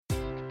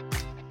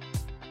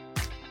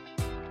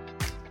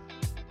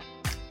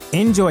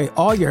Enjoy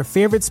all your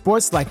favorite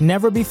sports like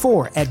never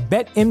before at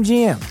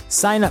BetMGM.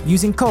 Sign up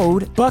using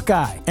code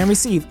Buckeye and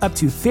receive up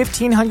to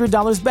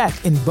 $1,500 back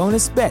in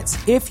bonus bets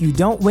if you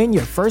don't win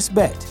your first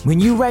bet. When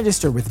you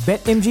register with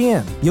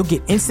BetMGM, you'll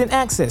get instant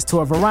access to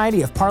a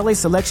variety of parlay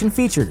selection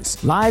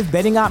features, live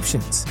betting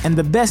options, and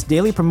the best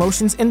daily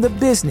promotions in the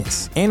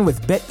business. And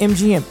with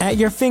BetMGM at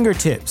your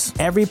fingertips,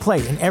 every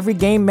play and every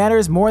game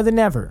matters more than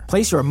ever.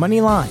 Place your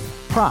money line,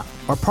 prop,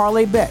 or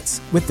parlay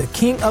bets with the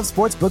king of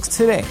sportsbooks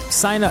today.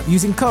 Sign up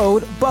using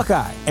code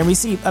Buckeye and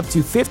receive up to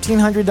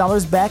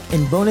 $1,500 back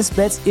in bonus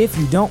bets if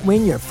you don't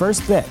win your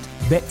first bet.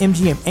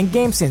 BetMGM and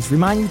GameSense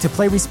remind you to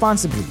play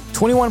responsibly.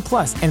 21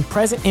 plus and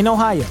present in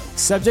Ohio,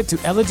 subject to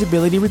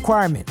eligibility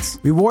requirements.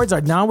 Rewards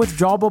are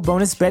non-withdrawable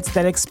bonus bets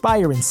that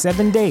expire in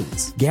 7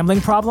 days. Gambling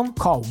problem?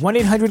 Call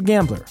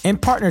 1-800-GAMBLER. In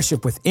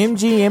partnership with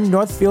MGM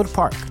Northfield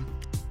Park.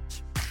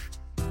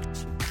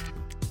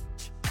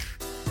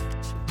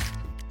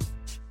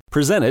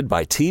 Presented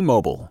by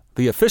T-Mobile,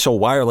 the official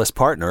wireless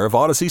partner of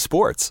Odyssey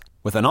Sports.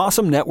 With an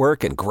awesome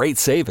network and great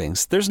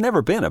savings, there's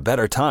never been a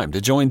better time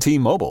to join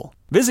T-Mobile.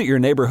 Visit your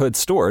neighborhood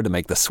store to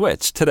make the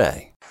switch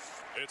today.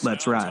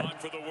 Let's ride. Time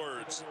for the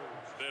words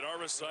that are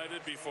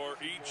recited before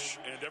each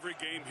and every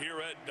game here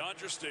at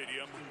Dodger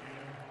Stadium.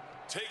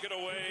 Take it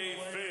away,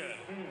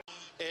 Finn.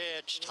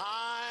 It's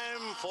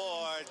time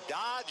for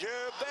Dodger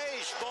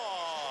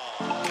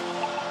baseball.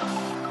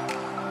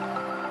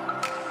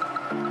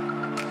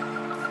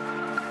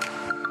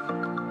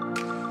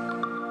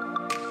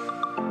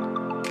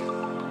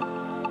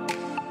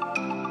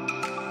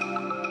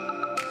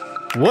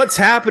 What's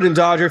happening,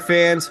 Dodger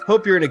fans?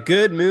 Hope you're in a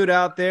good mood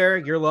out there.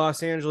 Your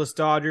Los Angeles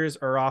Dodgers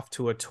are off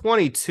to a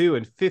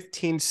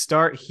 22-15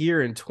 start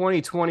here in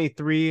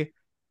 2023,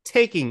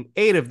 taking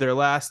 8 of their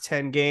last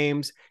 10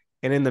 games,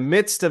 and in the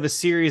midst of a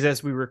series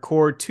as we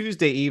record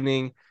Tuesday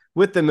evening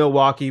with the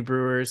Milwaukee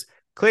Brewers.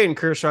 Clayton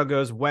Kershaw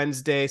goes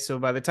Wednesday, so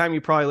by the time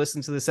you probably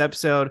listen to this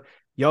episode,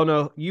 you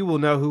will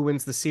know who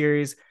wins the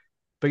series.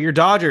 But your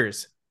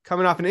Dodgers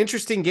coming off an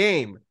interesting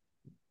game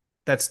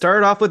that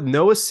started off with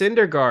Noah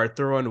Syndergaard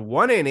throwing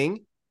 1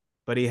 inning,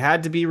 but he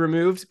had to be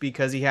removed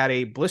because he had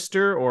a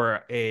blister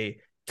or a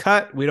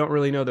cut. We don't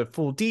really know the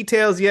full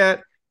details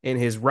yet in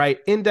his right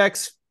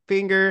index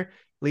finger,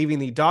 leaving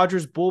the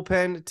Dodgers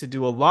bullpen to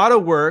do a lot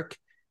of work,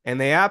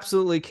 and they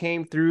absolutely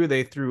came through.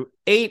 They threw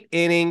 8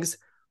 innings.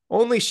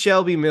 Only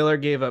Shelby Miller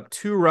gave up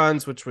 2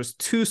 runs, which was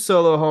 2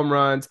 solo home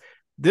runs.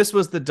 This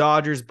was the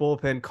Dodgers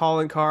bullpen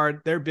calling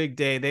card. Their big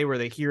day. They were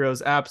the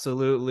heroes,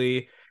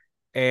 absolutely.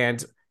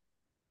 And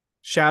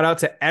shout out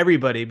to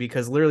everybody,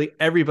 because literally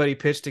everybody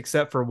pitched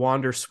except for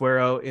Wander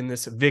Suero in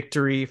this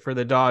victory for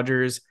the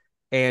Dodgers.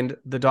 And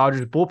the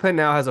Dodgers bullpen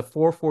now has a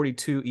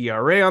 4.42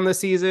 ERA on the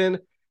season.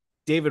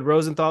 David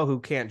Rosenthal, who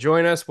can't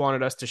join us,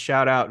 wanted us to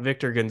shout out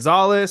Victor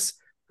Gonzalez,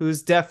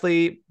 who's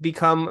definitely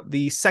become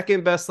the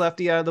second best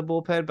lefty out of the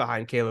bullpen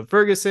behind Caleb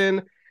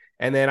Ferguson.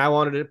 And then I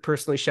wanted to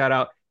personally shout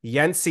out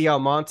Yency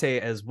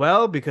Almonte as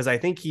well, because I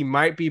think he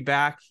might be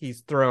back.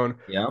 He's thrown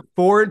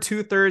 4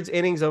 2/3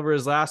 innings over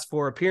his last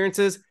 4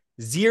 appearances.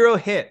 0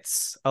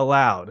 hits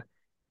allowed.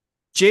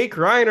 Jake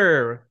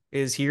Reiner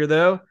is here,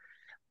 though.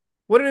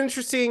 What an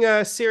interesting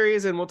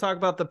series, and we'll talk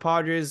about the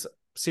Padres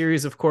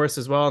series, of course,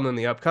 as well, and then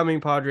the upcoming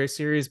Padres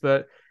series,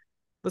 but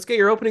let's get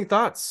your opening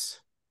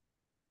thoughts.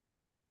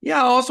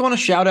 Yeah, I also want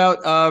to shout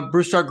out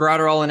Brusdar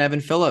Graterol and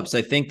Evan Phillips.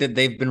 I think that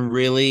they've been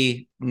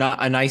really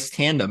not a nice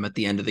tandem at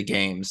the end of the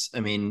games. I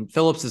mean,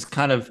 Phillips has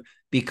kind of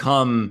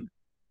become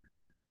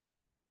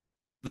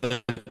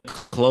the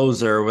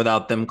closer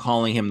without them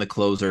calling him the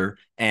closer,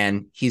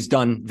 and he's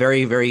done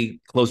very, very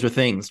closer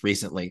things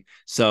recently.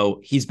 So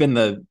he's been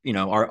the,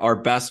 our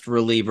best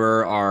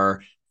reliever,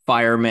 our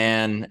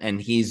fireman, and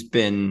he's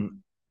been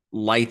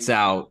lights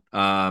out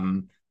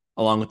along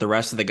with the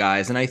rest of the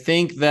guys. And I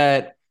think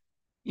that,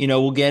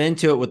 we'll get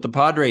into it with the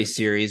Padres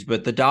series,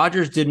 but the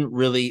Dodgers didn't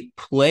really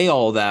play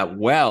all that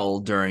well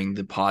during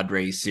the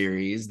Padres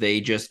series. They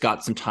just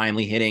got some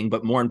timely hitting,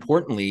 but more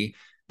importantly,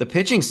 the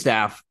pitching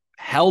staff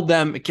held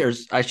them, or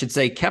I should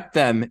say, kept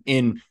them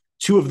in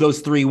 2 of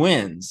those 3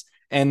 wins.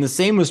 And the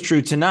same was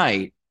true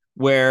tonight,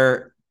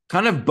 where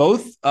kind of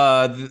both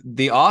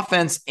the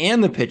offense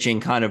and the pitching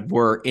kind of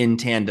were in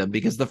tandem,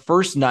 because the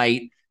first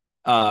night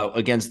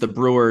against the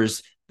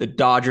Brewers, the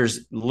Dodgers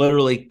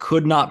literally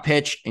could not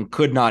pitch and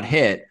could not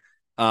hit.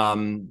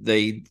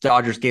 The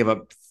Dodgers gave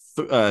up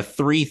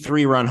 3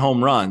 3-run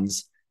home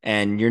runs,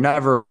 and you're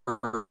never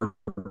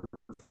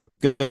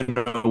going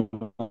to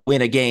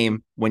win a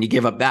game when you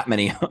give up that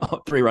many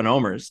 3-run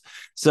homers.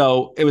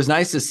 So it was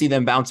nice to see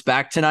them bounce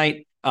back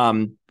tonight.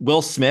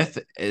 Will Smith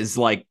is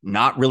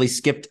not really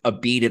skipped a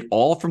beat at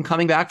all from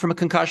coming back from a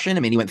concussion. I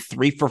mean, he went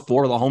 3 for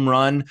 4 with a home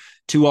run,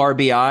 2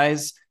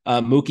 RBIs.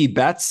 Mookie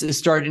Betts is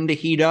starting to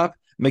heat up.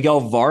 Miguel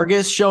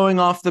Vargas showing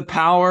off the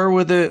power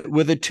with a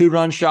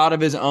 2-run shot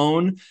of his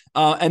own.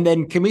 And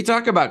then can we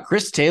talk about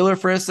Chris Taylor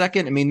for a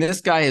second? I mean,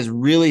 this guy has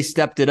really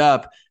stepped it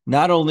up,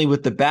 not only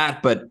with the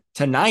bat, but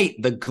tonight,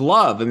 the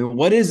glove. I mean,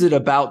 what is it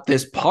about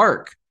this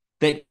park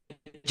that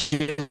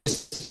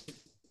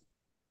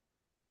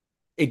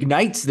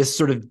ignites this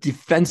sort of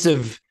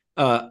defensive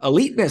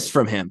eliteness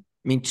from him.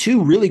 I mean,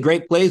 two really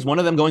great plays, one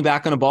of them going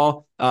back on a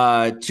ball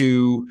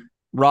to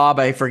Rob,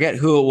 I forget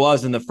who it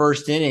was in the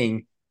first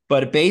inning,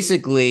 but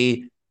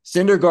basically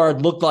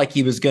Syndergaard looked like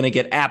he was going to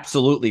get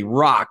absolutely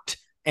rocked,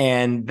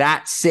 and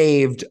that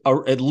saved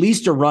at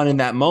least a run in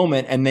that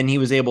moment, and then he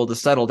was able to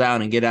settle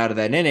down and get out of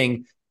that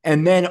inning.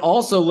 And then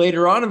also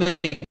later on in the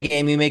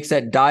game, he makes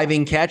that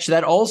diving catch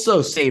that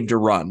also saved a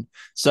run.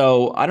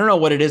 So I don't know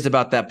what it is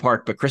about that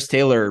part, but Chris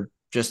Taylor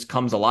just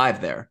comes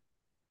alive there.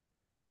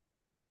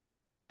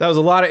 That was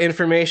a lot of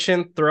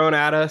information thrown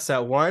at us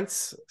at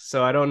once,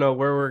 so I don't know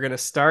where we're going to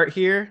start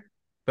here,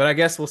 but I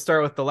guess we'll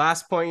start with the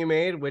last point you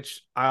made,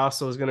 which I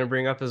also was going to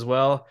bring up as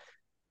well.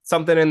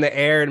 Something in the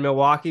air in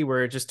Milwaukee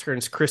where it just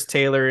turns Chris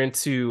Taylor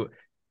into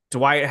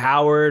Dwight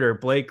Howard or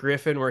Blake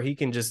Griffin, where he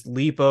can just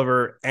leap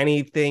over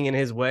anything in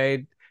his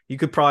way. You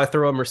could probably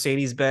throw a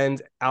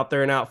Mercedes-Benz out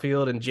there in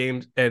outfield,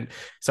 and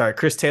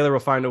Chris Taylor will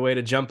find a way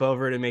to jump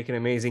over it and make an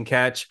amazing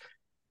catch.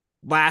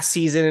 Last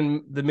season,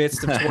 in the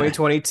midst of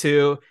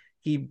 2022,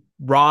 he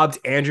robbed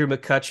Andrew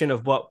McCutchen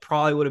of what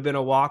probably would have been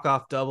a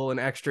walk-off double in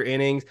extra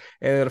innings.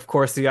 And then, of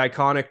course, the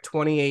iconic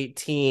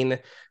 2018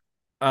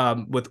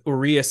 with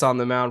Urias on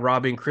the mound,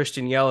 robbing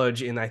Christian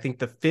Yelich in, I think,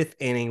 the 5th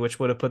inning, which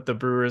would have put the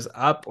Brewers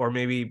up, or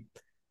maybe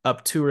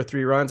up 2 or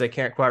 3 runs. I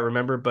can't quite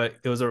remember, but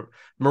it was a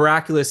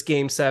miraculous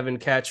Game 7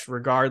 catch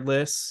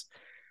regardless.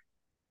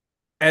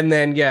 And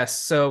then, yes,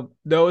 so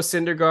Noah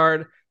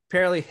Syndergaard,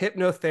 apparently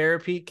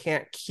hypnotherapy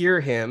can't cure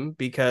him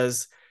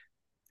because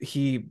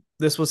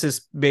this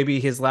was maybe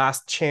his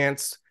last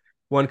chance,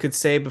 one could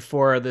say,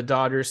 before the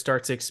Dodgers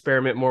start to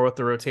experiment more with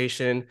the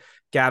rotation.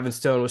 Gavin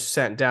Stone was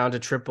sent down to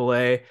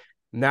AAA.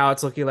 Now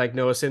it's looking like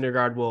Noah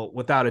Syndergaard will,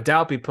 without a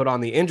doubt, be put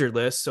on the injured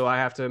list. So I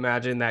have to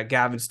imagine that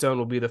Gavin Stone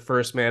will be the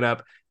first man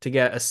up to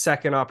get a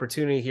second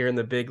opportunity here in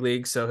the big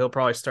league. So he'll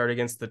probably start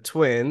against the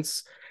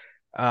Twins.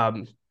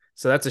 So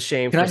that's a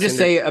shame. Can I just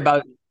say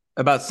about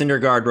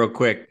Syndergaard real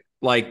quick?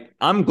 Like,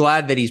 I'm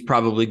glad that he's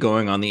probably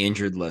going on the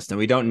injured list, and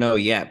we don't know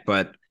yet,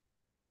 but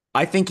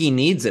I think he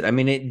needs it. I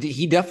mean,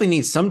 he definitely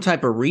needs some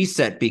type of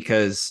reset,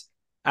 because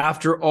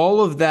after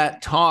all of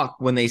that talk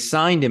when they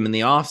signed him in the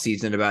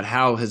offseason about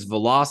how his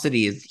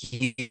velocity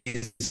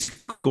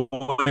he's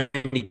going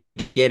to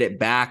get it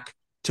back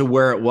to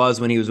where it was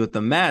when he was with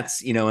the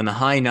Mets, in the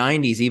high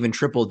 90s, even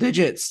triple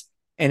digits.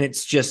 And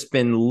it's just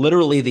been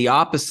literally the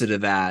opposite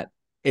of that.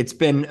 It's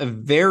been a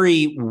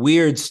very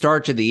weird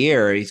start to the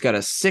year. He's got a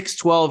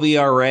 6.12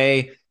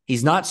 ERA.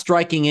 He's not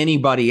striking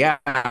anybody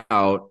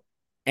out,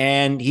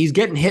 and he's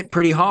getting hit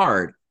pretty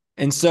hard.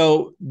 And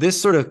so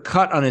this sort of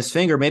cut on his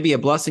finger may be a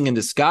blessing in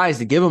disguise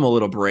to give him a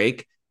little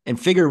break and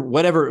figure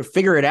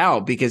it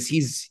out, because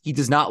he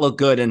does not look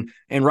good.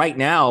 And right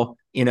now,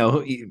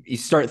 you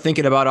start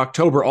thinking about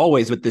October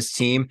always with this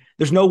team.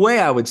 There's no way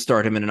I would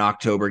start him in an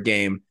October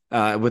game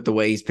with the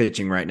way he's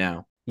pitching right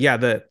now. Yeah,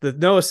 the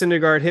Noah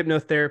Syndergaard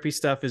hypnotherapy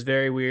stuff is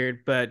very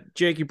weird. But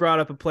Jake, you brought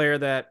up a player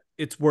that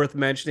it's worth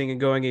mentioning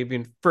and going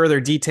even further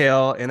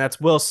detail, and that's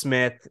Will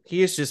Smith. He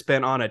has just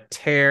been on a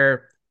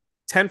tear.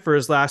 10 for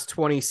his last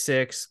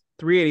 26,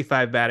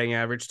 385 batting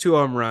average, 2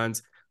 home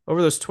runs.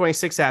 Over those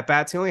 26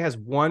 at-bats, he only has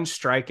 1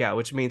 strikeout,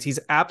 which means he's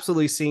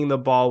absolutely seeing the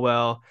ball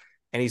well,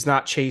 and he's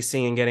not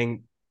chasing and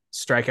getting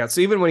strikeouts.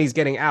 So even when he's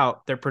getting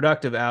out, they're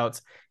productive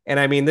outs. And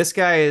I mean, this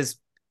guy is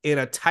in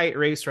a tight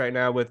race right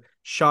now with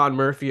Sean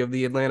Murphy of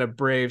the Atlanta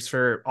Braves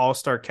for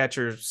all-star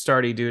catcher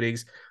starting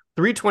duties.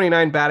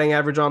 329 batting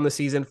average on the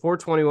season,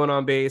 421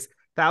 on base,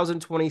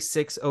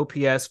 1,026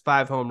 OPS,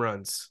 5 home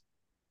runs.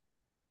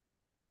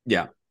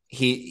 Yeah.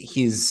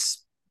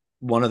 He's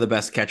one of the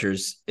best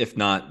catchers, if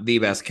not the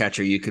best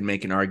catcher, you could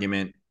make an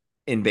argument,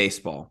 in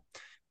baseball.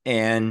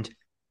 And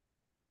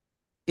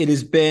it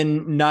has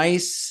been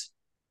nice.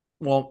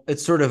 Well,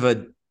 it's sort of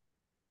a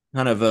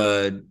kind of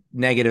a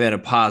negative and a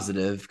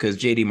positive, because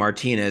JD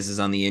Martinez is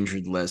on the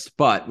injured list.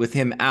 But with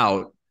him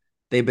out,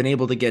 they've been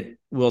able to get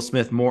Will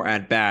Smith more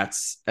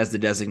at-bats as the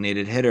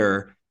designated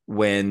hitter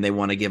when they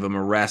want to give him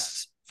a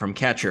rest from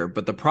catcher.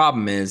 But the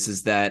problem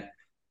is that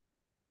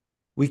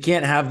we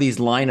can't have these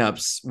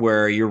lineups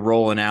where you're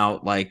rolling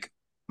out like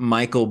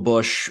Michael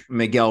Busch,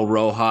 Miguel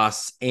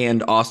Rojas,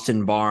 and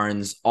Austin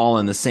Barnes all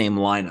in the same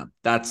lineup.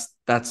 That's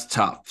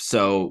tough.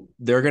 So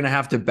they're going to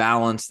have to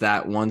balance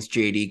that once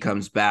JD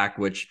comes back,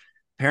 which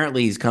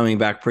apparently he's coming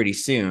back pretty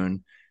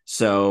soon.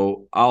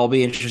 So I'll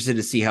be interested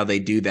to see how they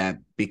do that,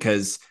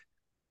 because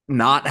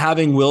not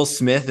having Will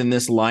Smith in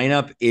this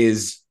lineup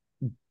is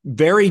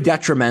very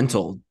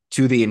detrimental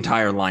to the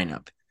entire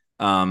lineup.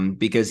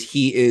 Because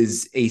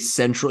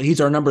he's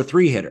our number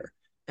 3 hitter.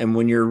 And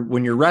when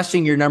you're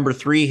resting your number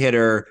 3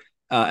 hitter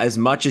as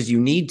much as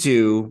you need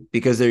to,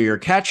 because they're your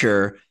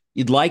catcher,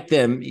 you'd like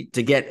them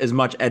to get as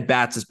much at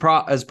bats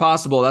as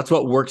possible. That's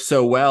what worked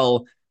so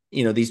well,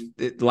 these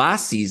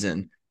last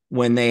season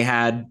when they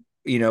had,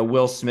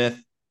 Will Smith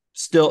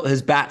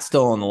his bat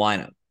still in the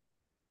lineup.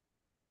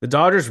 The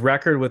Dodgers'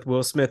 record with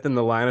Will Smith in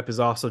the lineup is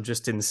also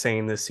just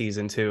insane this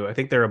season too. I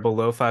think they're a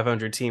below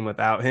 500 team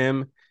without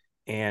him,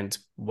 and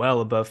well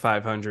above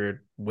 500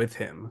 with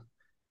him.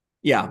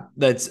 Yeah,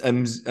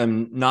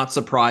 I'm not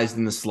surprised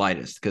in the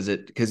slightest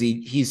because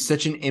he's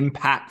such an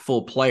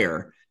impactful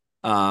player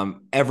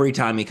every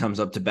time he comes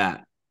up to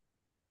bat.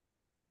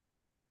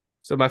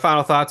 So my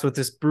final thoughts with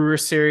this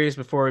Brewers series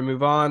before we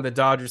move on: the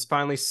Dodgers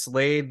finally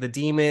slayed the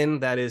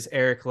demon that is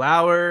Eric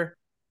Lauer.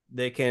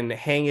 They can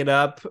hang it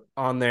up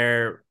on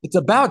their It's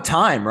about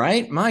time,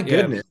 right? My yeah,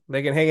 goodness.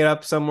 they can hang it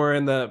up somewhere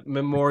in the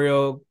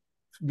Memorial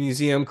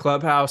Museum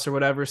clubhouse or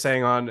whatever,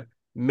 saying on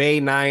May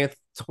 9th,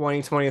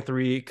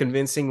 2023,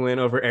 convincing win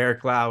over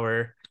Eric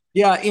Lauer.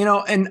 Yeah,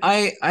 and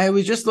I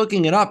was just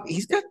looking it up.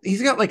 He's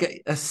got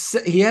like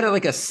he had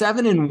like a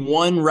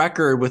 7-1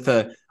 record with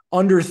a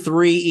under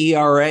 3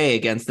 ERA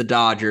against the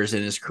Dodgers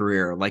in his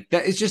career. Like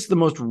that is just the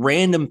most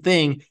random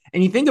thing.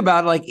 And you think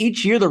about it, like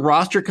each year the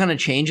roster kind of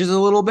changes a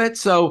little bit,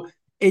 so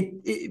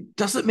it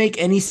doesn't make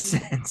any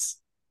sense.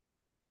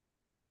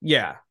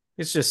 Yeah,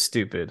 it's just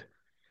stupid.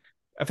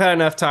 I've had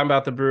enough time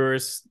about the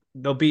Brewers.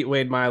 They'll beat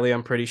Wade Miley,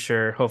 I'm pretty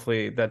sure.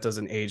 Hopefully that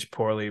doesn't age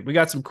poorly. We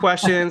got some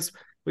questions.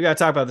 We got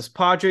to talk about this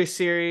Padres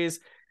series.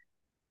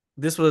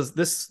 This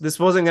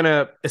wasn't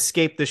gonna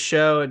escape the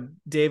show, and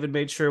David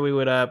made sure we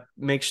would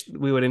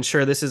we would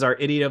ensure this is our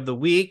idiot of the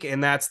week,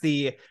 and that's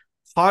the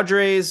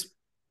Padres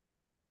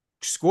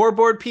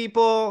scoreboard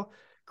people,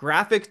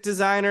 graphic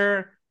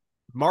designer,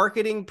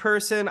 marketing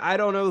person. I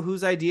don't know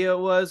whose idea it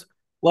was.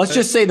 Let's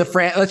just say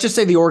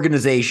the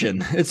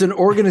organization. It's an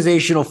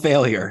organizational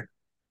failure.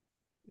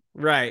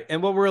 Right.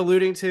 And what we're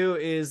alluding to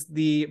is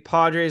the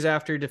Padres,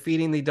 after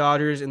defeating the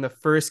Dodgers in the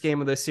first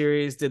game of the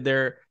series, did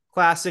their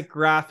classic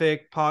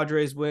graphic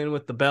Padres win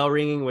with the bell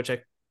ringing, which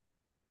I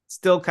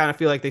still kind of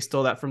feel like they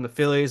stole that from the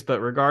Phillies. But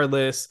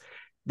regardless,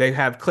 they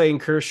have Clayton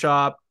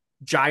Kershaw,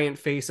 giant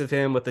face of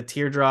him with the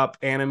teardrop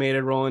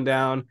animated rolling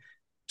down.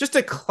 Just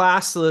a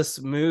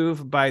classless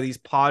move by these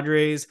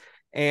Padres.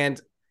 And,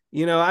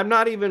 I'm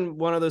not even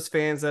one of those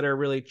fans that are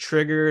really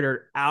triggered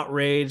or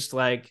outraged.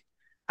 Like,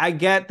 I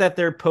get that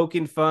they're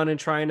poking fun and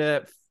trying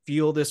to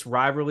fuel this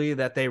rivalry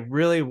that they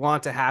really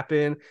want to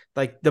happen.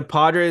 Like the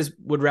Padres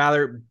would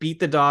rather beat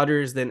the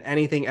Dodgers than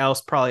anything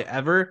else probably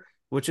ever,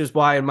 which is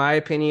why, in my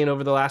opinion,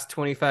 over the last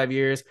 25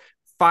 years,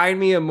 find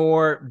me a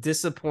more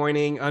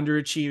disappointing,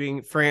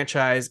 underachieving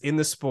franchise in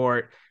the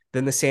sport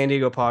than the San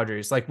Diego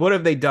Padres. Like, what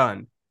have they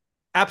done?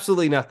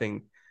 Absolutely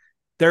nothing.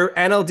 Their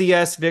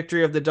NLDS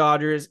victory of the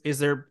Dodgers is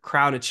their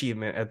crown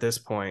achievement at this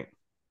point.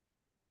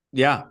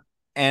 Yeah.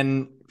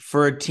 And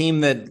for a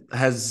team that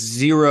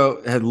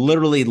had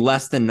literally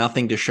less than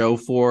nothing to show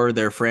for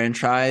their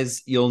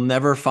franchise, you'll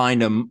never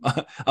find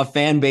a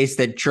fan base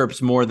that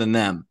chirps more than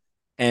them.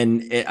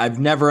 And I've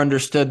never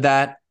understood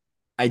that.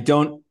 I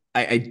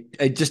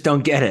just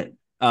don't get it.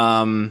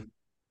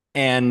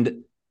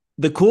 And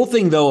the cool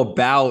thing though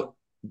about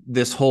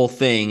this whole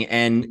thing,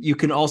 and you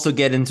can also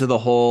get into the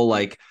whole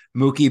like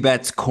Mookie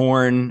Betts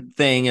corn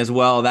thing as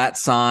well, that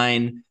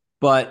sign.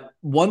 But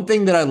one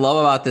thing that I love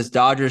about this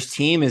Dodgers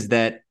team is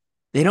that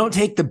they don't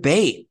take the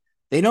bait.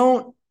 They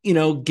don't,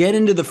 get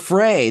into the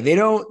fray. They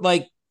don't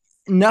like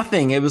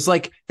nothing. It was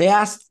like they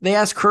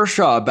asked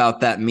Kershaw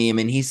about that meme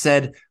and he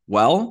said,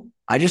 well,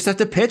 I just have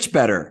to pitch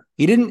better.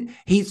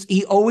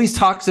 He always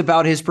talks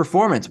about his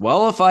performance.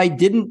 Well, if I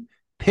didn't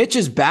pitch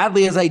as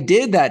badly as I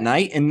did that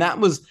night, and that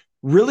was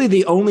really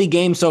the only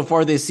game so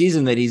far this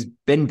season that he's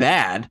been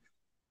bad,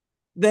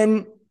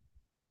 then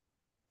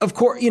of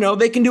course,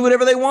 they can do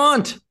whatever they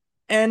want.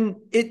 And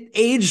it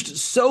aged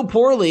so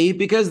poorly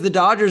because the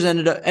Dodgers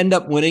end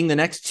up winning the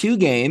next 2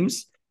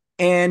 games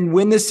and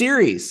win the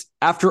series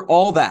after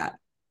all that.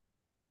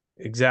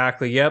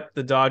 Exactly. Yep.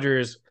 The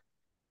Dodgers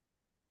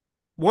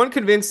won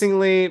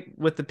convincingly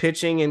with the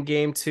pitching in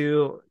game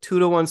 2,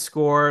 2-1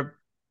 score,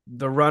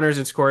 the runners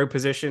in scoring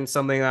position,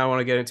 something I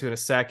want to get into in a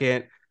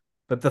second.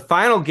 But the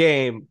final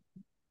game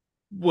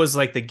was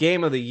like the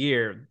game of the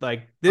year.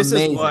 Like this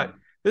Amazing.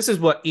 is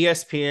what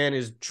ESPN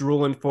is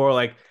drooling for.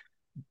 Like,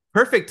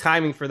 perfect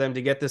timing for them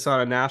to get this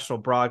on a national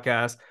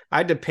broadcast. I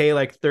had to pay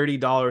like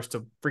 $30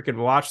 to freaking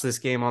watch this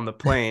game on the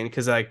plane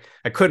because I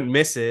couldn't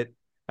miss it.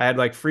 I had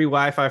like free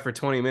Wi-Fi for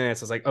 20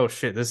 minutes. I was like, oh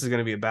shit, this is going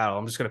to be a battle.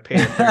 I'm just going to pay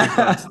the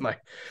 $30. I'm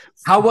like,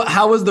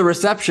 how was the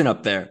reception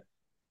up there?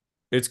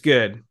 It's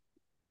good.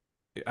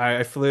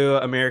 I flew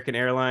American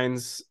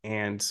Airlines,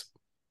 and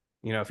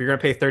if you're going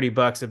to pay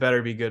 $30, it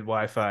better be good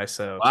Wi-Fi.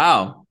 So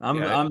wow,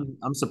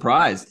 I'm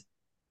surprised.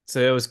 So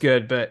it was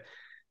good, but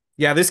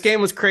yeah, this game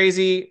was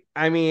crazy.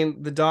 I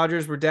mean, the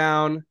Dodgers were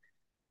down.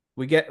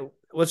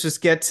 Let's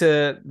just get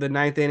to the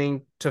 9th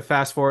inning to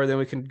fast forward. Then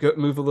we can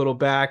move a little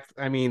back.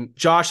 I mean,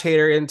 Josh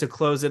Hader in to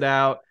close it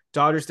out.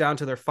 Dodgers down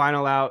to their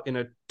final out in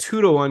a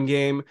 2-1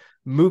 game.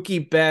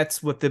 Mookie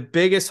Betts with the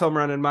biggest home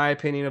run, in my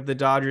opinion, of the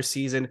Dodgers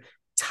season,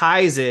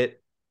 ties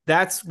it.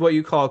 That's what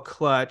you call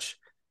clutch.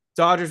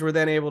 Dodgers were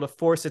then able to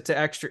force it to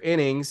extra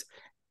innings.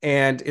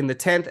 And in the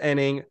 10th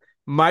inning,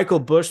 Michael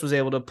Busch was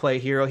able to play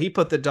hero. He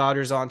put the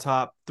Dodgers on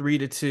top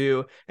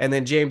 3-2. And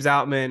then James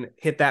Outman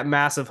hit that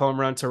massive home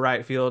run to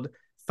right field,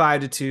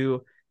 5-2.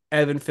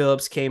 Evan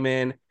Phillips came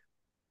in.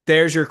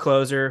 There's your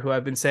closer, who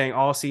I've been saying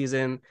all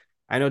season.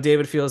 I know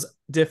David feels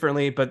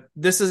differently, but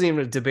this isn't even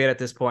a debate at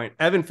this point.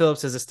 Evan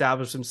Phillips has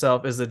established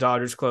himself as the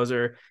Dodgers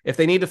closer. If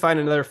they need to find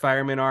another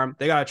fireman arm,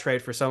 they got to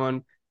trade for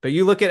someone. But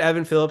you look at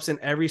Evan Phillips in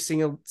every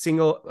single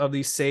of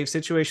these save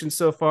situations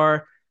so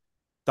far,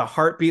 the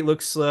heartbeat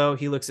looks slow.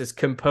 He looks as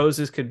composed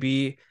as could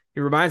be. He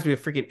reminds me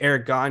of freaking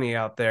Eric Gagne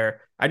out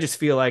there. I just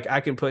feel like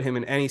I can put him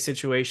in any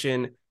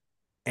situation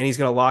and he's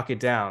going to lock it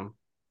down.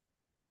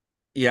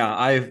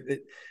 Yeah,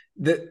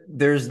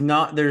 there's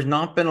not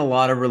been a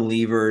lot of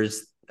relievers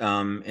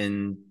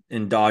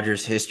in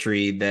Dodgers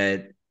history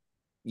that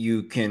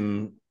you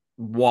can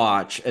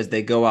watch as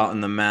they go out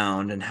on the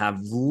mound and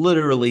have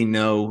literally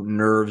no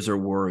nerves or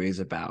worries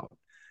about.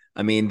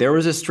 I mean, there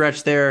was a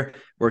stretch there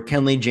where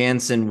Kenley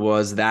Jansen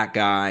was that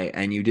guy,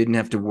 and you didn't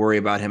have to worry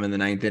about him in the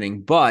ninth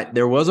inning. But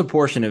there was a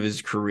portion of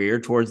his career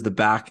towards the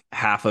back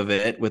half of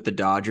it with the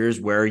Dodgers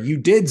where you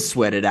did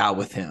sweat it out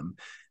with him.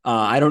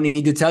 I don't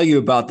need to tell you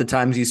about the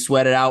times you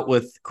sweated out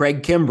with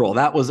Craig Kimbrell.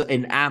 That was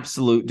an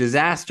absolute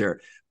disaster.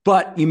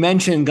 But you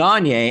mentioned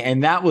Gagne,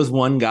 and that was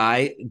one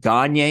guy,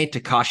 Gagne,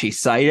 Takashi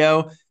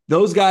Saito.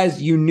 Those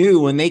guys, you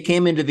knew when they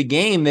came into the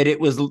game that it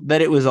was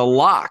a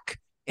lock.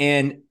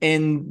 And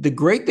the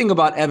great thing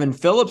about Evan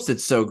Phillips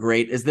that's so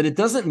great is that it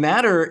doesn't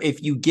matter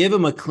if you give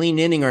him a clean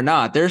inning or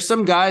not. There's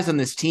some guys on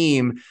this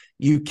team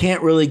you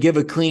can't really give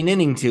a clean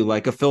inning to,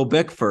 like a Phil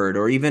Bickford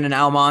or even an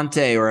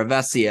Almonte or a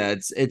Vesia.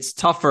 It's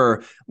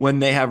tougher when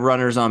they have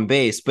runners on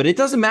base, but it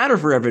doesn't matter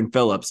for Evan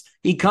Phillips.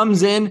 He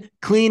comes in,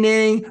 clean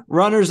inning,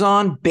 runners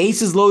on,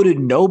 bases loaded,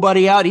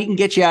 nobody out. He can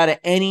get you out of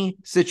any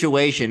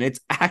situation. It's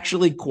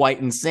actually quite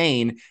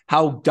insane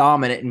how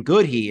dominant and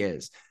good he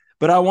is.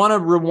 But I want to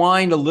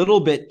rewind a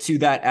little bit to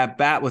that at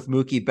bat with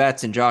Mookie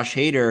Betts and Josh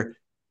Hader.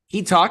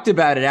 He talked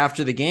about it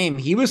after the game.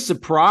 He was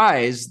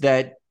surprised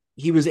that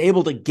he was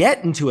able to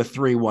get into a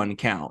 3-1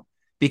 count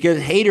because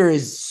Hader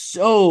is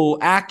so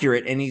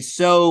accurate and he's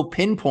so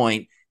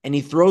pinpoint and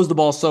he throws the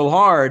ball so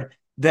hard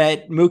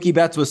that Mookie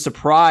Betts was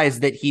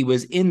surprised that he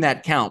was in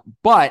that count.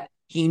 But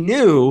he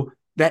knew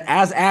that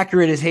as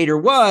accurate as Hader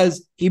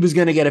was, he was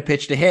going to get a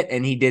pitch to hit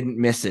and he didn't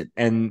miss it.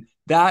 And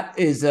that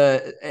is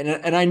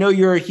and I know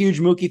you're a huge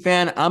Mookie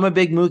fan. I'm a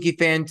big Mookie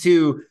fan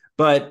too.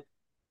 But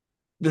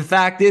the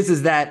fact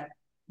is that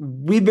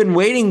we've been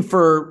waiting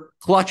for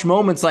clutch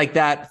moments like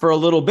that for a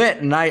little bit.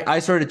 And I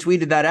sort of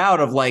tweeted that out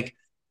of like,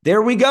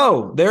 there we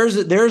go. There's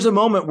a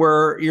moment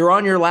where you're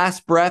on your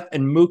last breath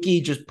and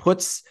Mookie just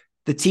puts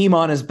the team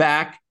on his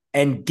back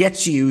and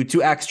gets you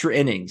to extra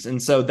innings.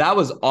 And so that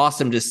was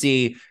awesome to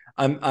see.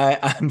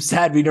 I'm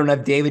sad we don't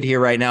have David here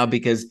right now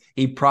because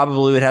he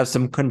probably would have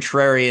some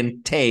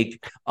contrarian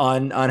take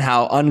on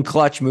how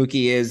unclutch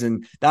Mookie is.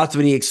 And that's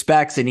what he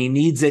expects. And he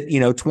needs it,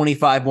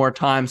 25 more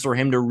times for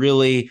him to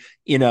really,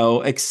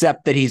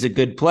 accept that he's a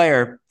good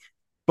player.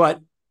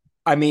 But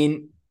I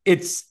mean,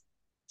 he's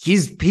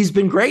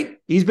been great.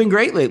 He's been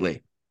great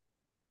lately.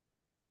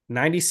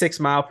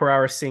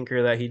 96-mile-per-hour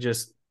sinker that he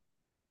just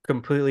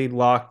completely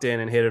locked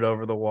in and hit it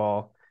over the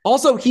wall.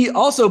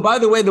 Also, by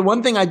the way, the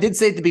one thing I did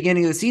say at the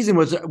beginning of the season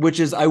which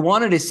is I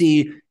wanted to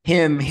see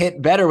him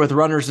hit better with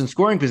runners in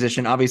scoring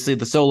position. Obviously,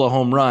 the solo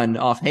home run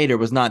off Hader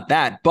was not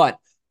that. But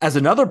as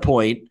another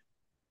point,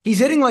 he's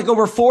hitting like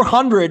over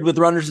 400 with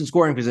runners in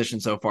scoring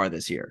position so far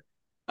this year.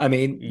 I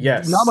mean,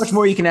 yes, not much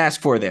more you can ask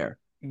for there.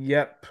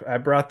 Yep. I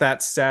brought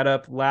that stat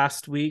up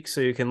last week,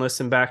 so you can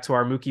listen back to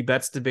our Mookie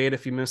Betts debate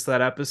if you missed that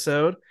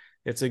episode.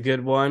 It's a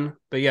good one.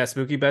 But yes,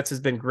 Mookie Betts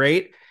has been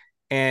great.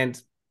 And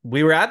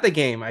we were at the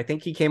game. I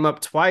think he came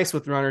up twice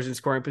with runners in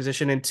scoring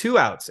position and 2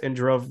 outs and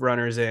drove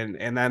runners in.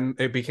 And then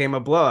it became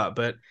a blowout.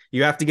 But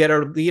you have to get a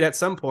lead at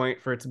some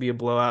point for it to be a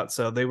blowout.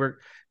 So they were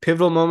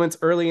pivotal moments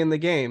early in the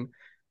game.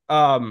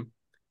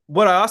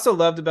 What I also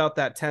loved about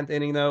that 10th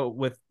inning, though,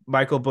 with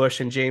Michael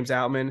Busch and James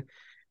Outman,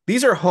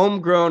 these are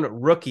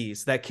homegrown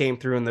rookies that came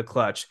through in the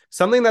clutch,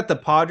 something that the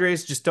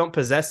Padres just don't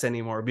possess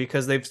anymore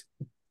because they've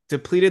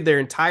depleted their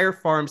entire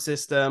farm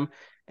system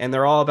and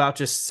they're all about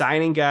just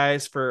signing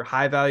guys for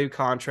high value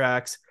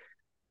contracts.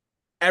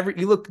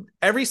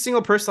 Every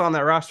single person on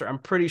that roster, I'm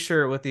pretty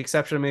sure, with the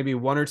exception of maybe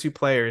 1 or 2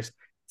 players,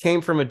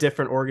 came from a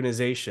different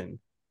organization.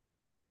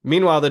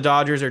 Meanwhile, the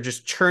Dodgers are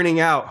just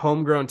churning out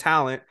homegrown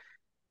talent.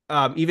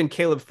 Even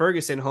Caleb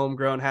Ferguson,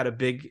 homegrown,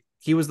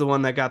 he was the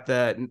one that got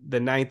the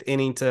 9th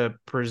inning to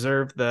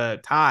preserve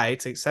the tie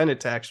to send it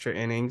to extra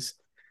innings.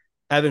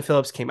 Evan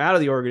Phillips came out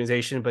of the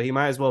organization, but he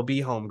might as well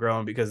be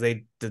homegrown because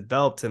they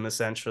developed him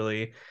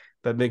essentially.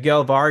 But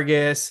Miguel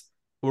Vargas,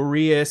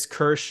 Urias,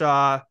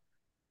 Kershaw,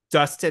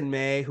 Dustin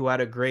May, who had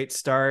a great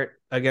start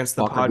against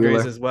the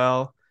Padres as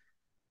well.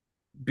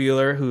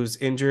 Buehler, who's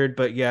injured,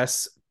 but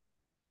yes,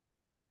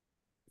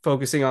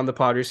 focusing on the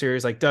Padres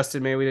series, like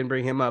Dustin May, we didn't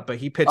bring him up, but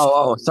he pitched.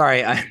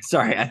 Sorry. I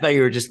thought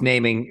you were just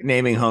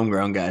naming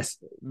homegrown guys.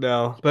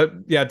 No, but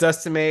yeah,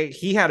 Dustin May,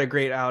 he had a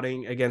great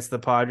outing against the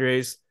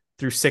Padres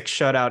through 6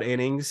 shutout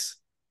innings.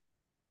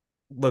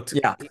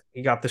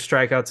 He got the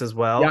strikeouts as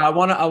well. Yeah, I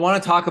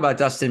want to talk about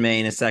Dustin May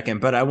in a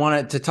second, but I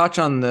wanted to touch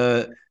on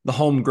the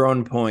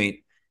homegrown point.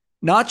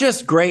 not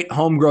just great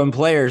homegrown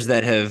players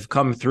that have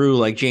come through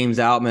like James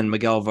Outman,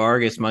 Miguel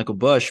Vargas, Michael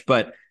Busch,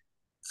 but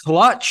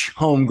clutch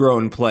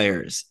homegrown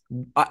players.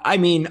 I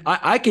mean,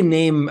 I can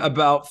name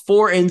about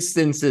 4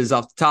 instances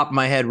off the top of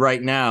my head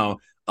right now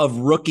of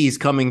rookies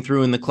coming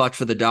through in the clutch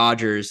for the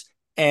Dodgers.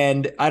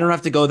 And I don't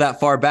have to go that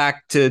far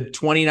back to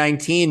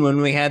 2019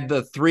 when we had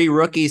the 3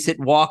 rookies hit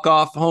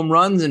walk-off home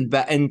runs in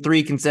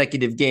 3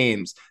 consecutive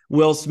games.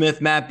 Will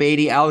Smith, Matt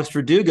Beatty, Alex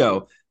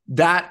Verdugo.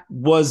 That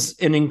was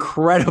an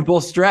incredible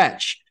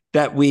stretch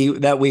that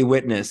we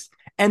witnessed.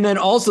 And then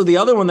also the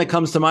other one that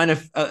comes to mind,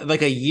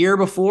 like a year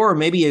before, or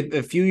maybe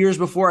a few years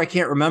before, I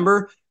can't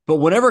remember. But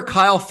whenever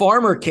Kyle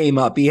Farmer came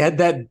up, he had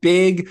that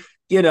big,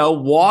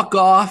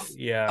 walk-off,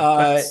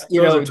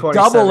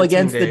 double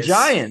against the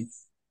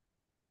Giants.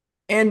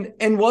 And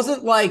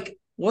wasn't like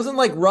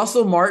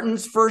Russell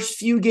Martin's first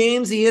few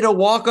games, he hit a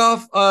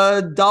walk-off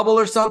double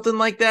or something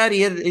like that. He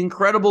had an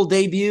incredible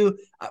debut.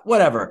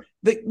 Whatever.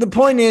 The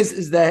point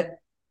is that,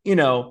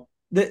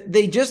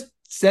 they just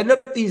send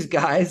up these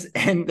guys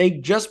and they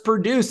just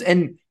produce.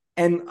 And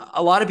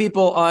a lot of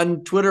people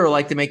on Twitter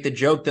like to make the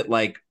joke that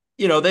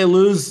they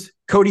lose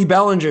Cody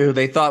Bellinger, who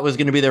they thought was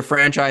going to be their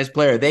franchise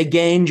player. They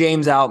gain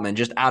James Outman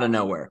just out of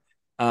nowhere.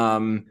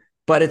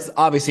 But it's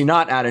obviously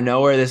not out of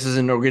nowhere. This is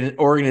an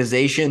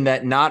organization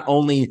that not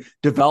only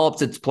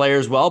develops its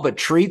players well, but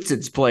treats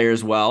its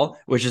players well,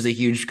 which is a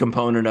huge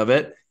component of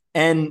it.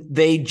 And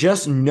they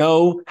just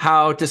know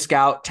how to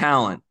scout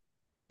talent.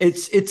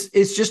 It's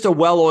just a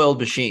well-oiled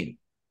machine.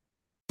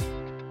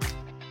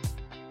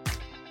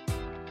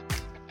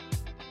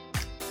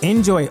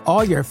 Enjoy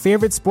all your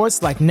favorite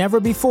sports like never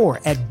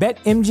before at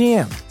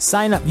BetMGM.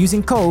 Sign up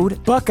using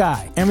code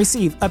Buckeye and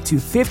receive up to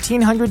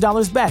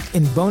 $1,500 back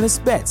in bonus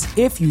bets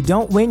if you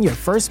don't win your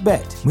first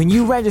bet. When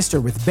you register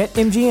with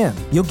BetMGM,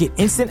 you'll get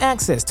instant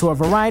access to a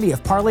variety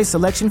of parlay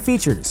selection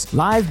features,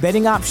 live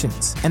betting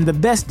options, and the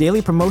best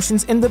daily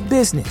promotions in the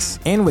business.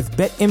 And with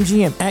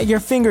BetMGM at your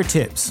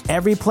fingertips,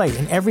 every play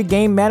and every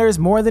game matters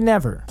more than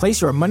ever.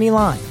 Place your money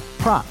line,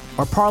 prop,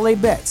 or parlay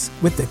bets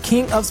with the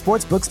king of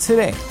sportsbooks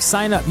today.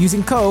 Sign up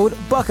using code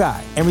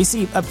Buckeye and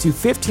receive up to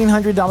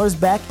 $1,500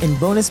 back in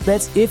bonus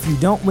bets if you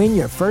don't win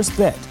your first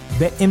bet.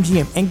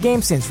 BetMGM and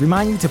GameSense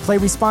remind you to play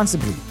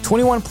responsibly.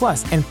 21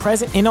 plus and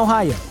present in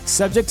Ohio,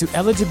 subject to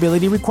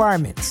eligibility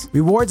requirements.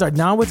 Rewards are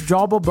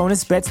non-withdrawable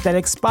bonus bets that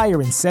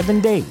expire in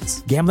 7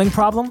 days. Gambling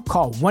problem?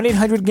 Call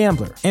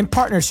 1-800-GAMBLER. In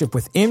partnership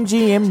with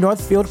MGM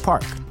Northfield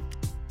Park.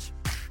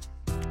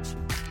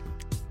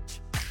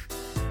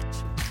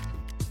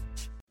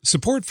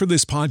 Support for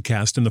this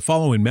podcast and the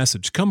following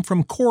message come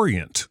from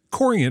Corient.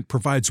 Corient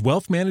provides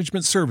wealth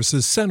management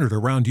services centered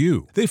around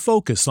you. They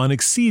focus on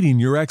exceeding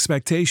your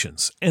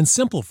expectations and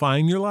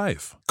simplifying your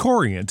life.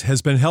 Corient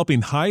has been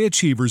helping high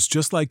achievers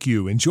just like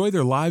you enjoy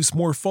their lives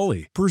more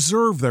fully,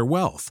 preserve their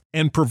wealth,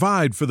 and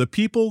provide for the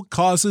people,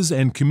 causes,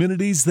 and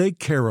communities they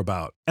care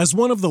about. As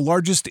one of the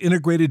largest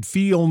integrated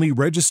fee-only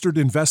registered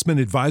investment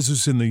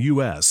advisors in the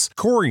U.S.,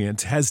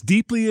 Corient has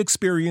deeply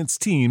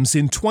experienced teams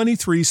in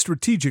 23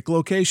 strategic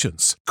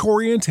locations.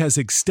 Corient has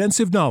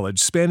extensive knowledge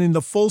spanning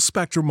the full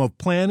spectrum of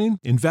planning,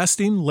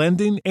 investing,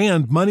 lending,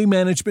 and money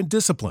management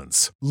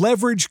disciplines.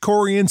 Leverage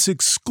Corient's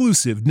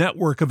exclusive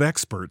network of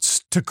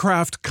experts to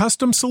craft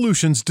custom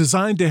solutions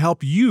designed to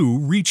help you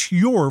reach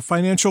your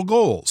financial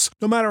goals,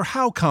 no matter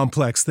how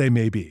complex they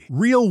may be.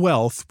 Real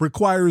wealth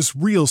requires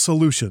real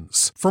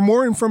solutions. For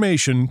more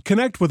information,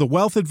 connect with a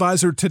wealth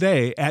advisor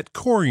today at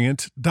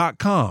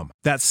Corient.com.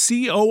 That's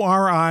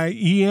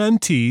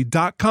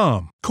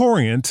Corient.com.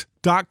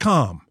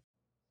 Corient.com.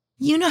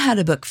 You know how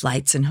to book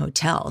flights and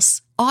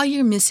hotels. All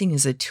you're missing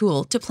is a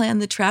tool to plan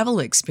the travel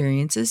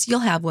experiences you'll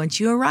have once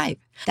you arrive.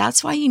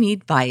 That's why you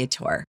need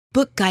Viator.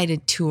 Book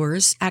guided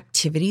tours,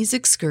 activities,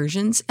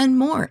 excursions, and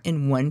more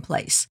in one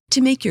place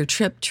to make your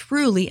trip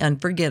truly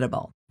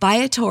unforgettable.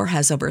 Viator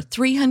has over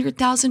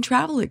 300,000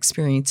 travel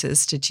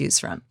experiences to choose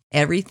from.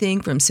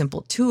 Everything from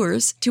simple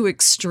tours to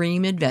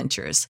extreme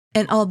adventures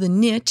and all the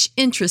niche,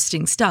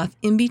 interesting stuff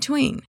in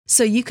between.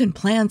 So you can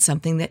plan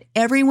something that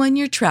everyone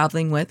you're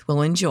traveling with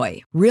will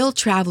enjoy. Real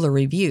traveler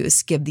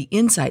reviews give the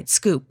inside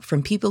scoop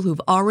from people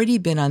who've already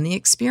been on the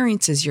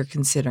experiences you're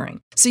considering.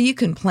 So you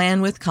can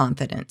plan with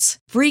confidence.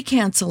 Free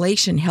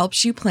cancellation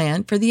helps you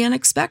plan for the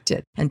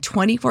unexpected. And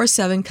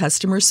 24/7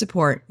 customer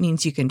support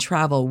means you can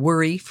travel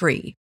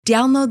worry-free.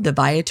 Download the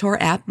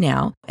Viator app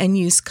now and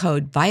use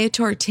code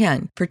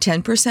Viator10 for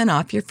 10%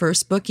 off your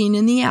first booking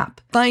in the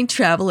app. Find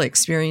travel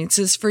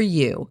experiences for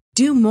you.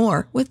 Do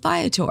more with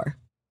Viator.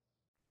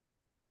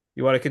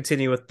 You want to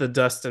continue with the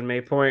Dustin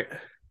May point?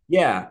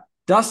 Yeah.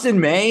 Dustin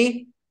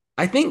May,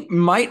 I think,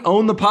 might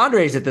own the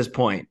Padres at this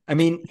point. I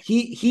mean,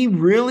 he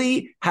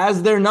really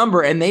has their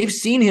number, and they've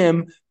seen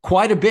him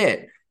quite a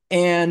bit.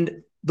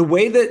 And the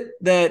way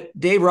that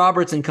Dave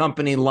Roberts and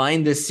company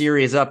lined this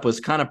series up was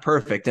kind of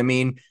perfect. I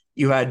mean,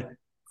 you had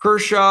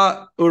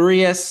Kershaw,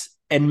 Urias,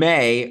 and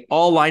May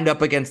all lined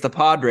up against the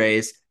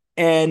Padres.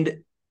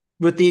 And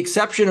with the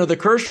exception of the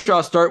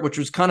Kershaw start, which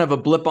was kind of a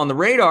blip on the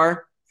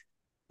radar,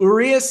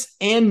 Urias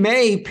and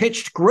May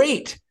pitched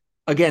great.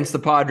 against the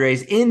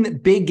Padres in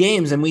big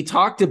games. And we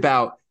talked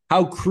about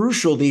how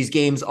crucial these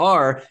games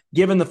are,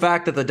 given the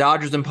fact that the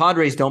Dodgers and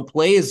Padres don't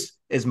play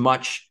as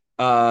much,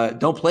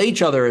 don't play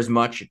each other as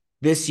much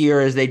this year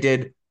as they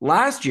did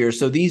last year.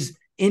 So these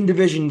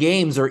in-division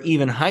games are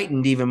even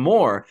heightened even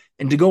more.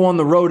 And to go on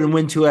the road and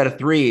win 2 out of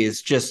 3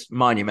 is just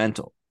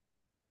monumental.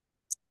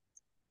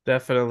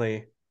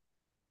 Definitely.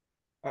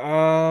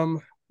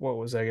 What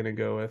was I going to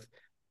go with?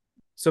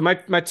 So my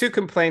 2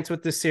 complaints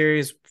with this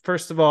series,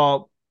 first of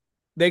all,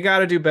 they got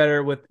to do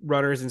better with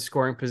runners in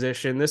scoring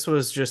position. This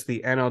was just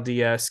the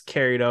NLDS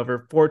carried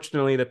over.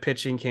 Fortunately, the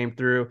pitching came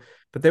through,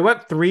 but they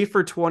went 3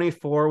 for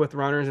 24 with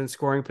runners in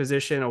scoring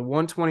position, a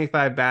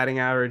 125 batting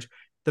average.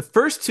 The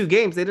first 2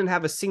 games, they didn't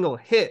have a single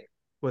hit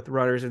with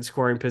runners in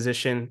scoring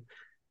position.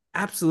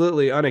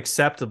 Absolutely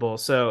unacceptable.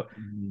 So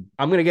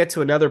I'm going to get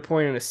to another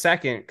point in a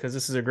second because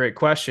this is a great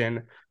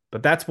question,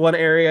 but that's one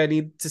area I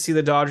need to see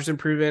the Dodgers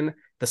improve in.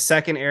 The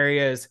second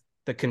area is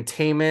the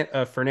containment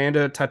of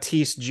Fernando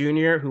Tatis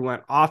Jr., who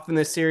went off in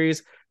this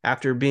series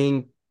after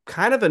being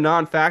kind of a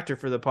non-factor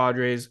for the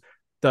Padres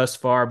thus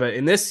far. But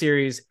in this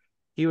series,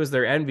 he was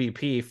their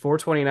MVP,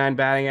 429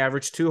 batting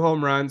average, 2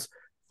 home runs,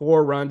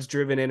 4 runs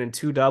driven in, and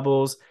 2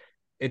 doubles.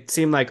 It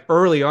seemed like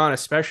early on,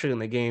 especially in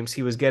the games,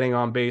 he was getting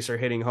on base or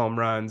hitting home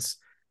runs.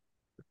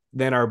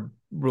 Then our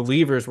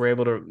relievers were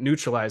able to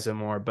neutralize him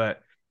more.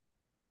 But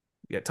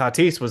yeah,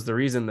 Tatis was the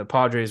reason the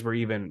Padres were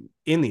even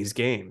in these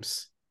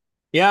games.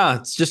 Yeah,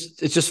 it's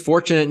just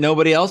fortunate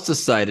nobody else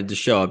decided to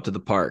show up to the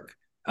park.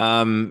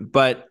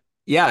 But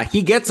yeah,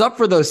 he gets up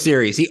for those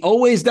series. He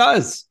always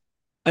does.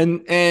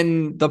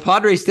 And the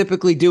Padres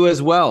typically do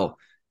as well.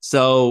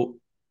 So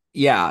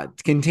yeah,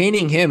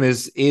 containing him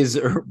is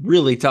a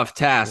really tough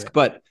task. Yeah.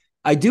 But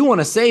I do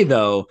want to say,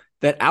 though,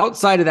 that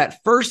outside of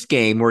that first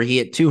game where he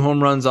hit 2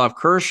 home runs off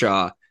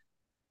Kershaw,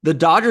 the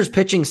Dodgers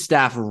pitching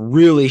staff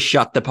really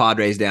shut the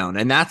Padres down.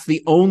 And that's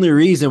the only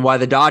reason why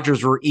the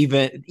Dodgers were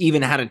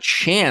even had a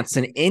chance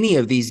in any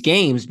of these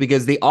games,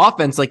 because the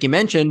offense, like you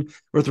mentioned,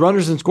 with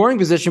runners in scoring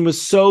position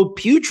was so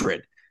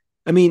putrid.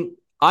 I mean,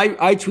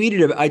 I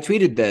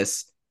tweeted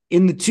this.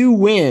 In the 2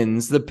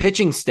 wins, the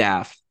pitching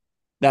staff,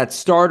 that's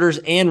starters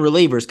and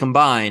relievers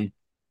combined,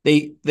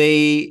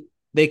 they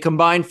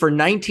combined for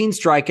 19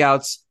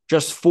 strikeouts,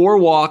 just 4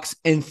 walks,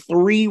 and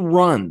 3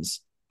 runs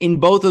in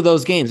both of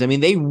those games. I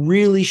mean, they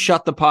really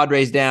shut the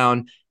Padres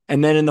down.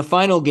 And then in the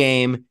final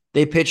game,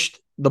 the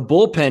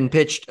bullpen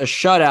pitched a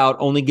shutout,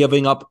 only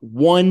giving up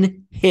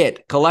 1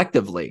 hit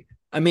collectively.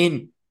 I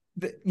mean,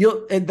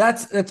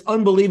 that's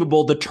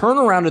unbelievable. The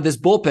turnaround of this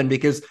bullpen,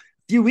 because a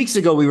few weeks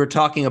ago we were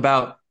talking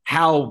about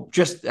how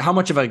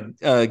much of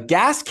a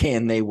gas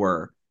can they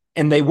were,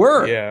 and they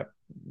were. Yeah,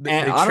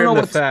 and I don't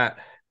know the fat.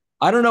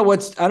 I don't know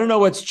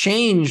what's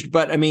changed,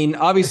 but I mean,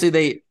 obviously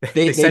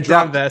they sent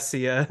down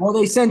Vesia. Well,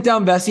 they sent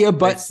down Vesia,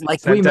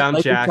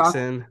 but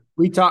Jackson.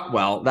 We talked.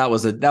 Well, that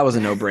was a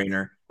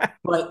no-brainer.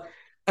 But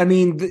I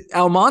mean,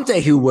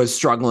 Almonte, who was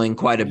struggling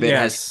quite a bit,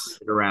 has turned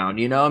it around.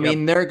 You know, I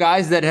mean, there are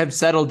guys that have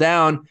settled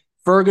down.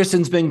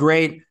 Ferguson's been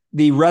great.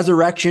 The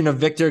resurrection of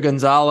Victor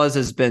Gonzalez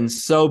has been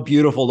so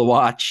beautiful to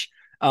watch.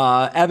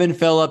 Evan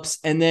Phillips,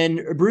 and then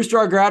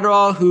Brusdar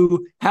Graterol,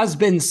 who has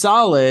been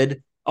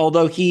solid,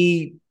 although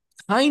he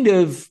kind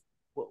of,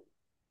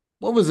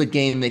 what was a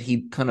game that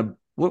he kind of,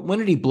 when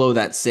did he blow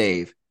that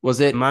save? Was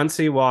it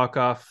Muncy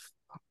walk-off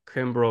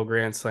Kimbrel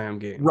Grand Slam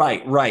game?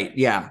 Right.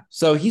 Yeah.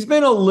 So he's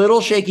been a little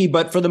shaky,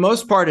 but for the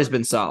most part has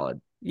been solid.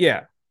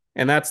 Yeah.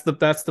 And that's the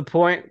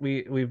point.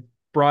 We've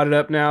brought it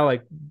up now.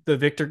 Like, the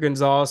Victor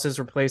Gonzalez is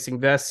replacing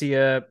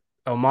Vesia.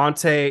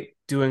 Almonte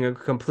doing a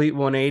complete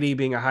 180,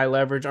 being a high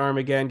leverage arm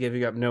again,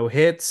 giving up no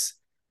hits.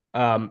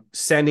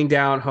 Sending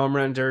down home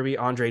run derby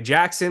Andre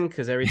Jackson,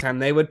 because every time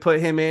they would put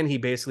him in, he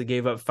basically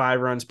gave up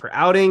 5 runs per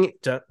outing,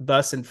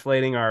 thus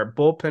inflating our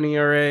bullpen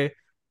ERA.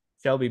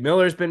 Shelby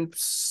Miller's been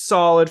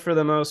solid for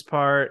the most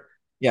part.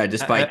 Yeah,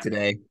 despite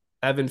today.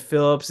 Evan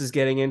Phillips is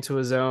getting into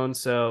his own.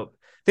 So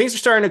things are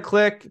starting to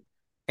click,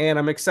 and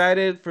I'm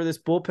excited for this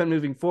bullpen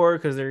moving forward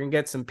because they're going to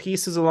get some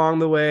pieces along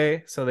the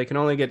way, so they can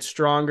only get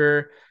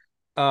stronger.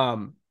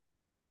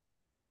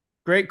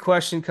 Great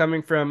question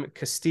coming from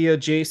Castillo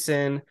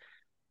Jason.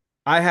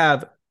 I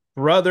have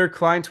brother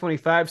Klein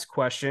 25's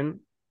question,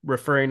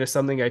 referring to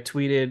something I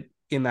tweeted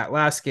in that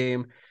last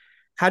game.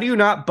 How do you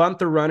not bunt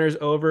the runners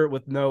over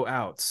with no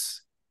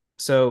outs?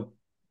 So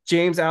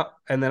James out,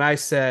 and then I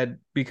said,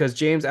 because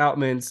James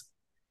Outman's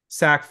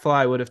sac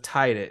fly would have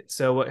tied it.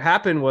 So what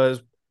happened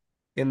was,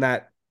 in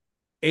that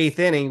 8th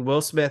inning,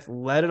 Will Smith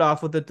led it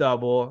off with a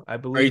double. I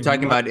believe. Are you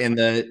talking about in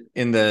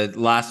the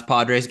last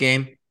Padres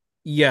game?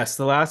 Yes,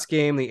 the last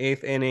game, the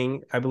 8th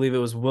inning. I believe it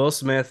was Will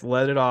Smith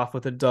led it off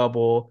with a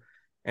double.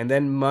 And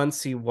then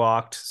Muncy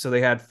walked. So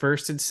they had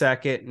first and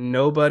second,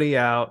 nobody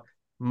out.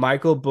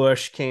 Michael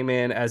Busch came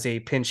in as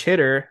a pinch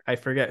hitter. I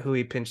forget who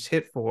he pinch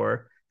hit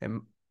for.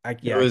 And I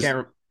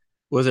can't.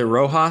 Was it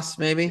Rojas,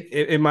 maybe?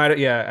 It might.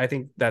 Yeah, I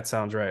think that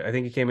sounds right. I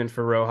think he came in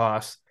for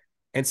Rojas.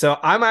 And so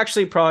I'm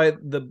actually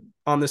probably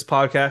on this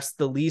podcast,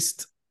 the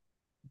least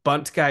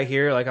bunt guy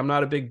here. Like, I'm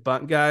not a big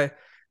bunt guy.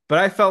 But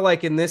I felt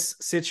like in this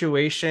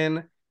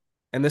situation,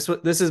 and this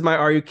is my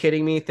 "Are you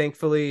kidding me?"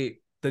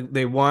 Thankfully,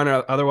 they won.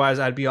 Otherwise,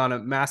 I'd be on a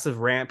massive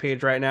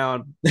rampage right now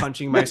and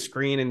punching my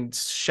screen and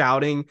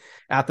shouting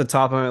at the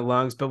top of my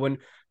lungs. But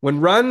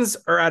when runs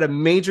are at a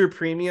major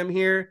premium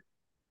here,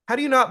 how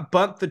do you not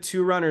bunt the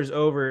two runners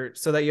over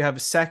so that you have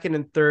second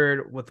and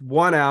third with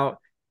one out?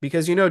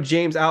 Because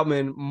James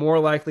Outman more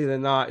likely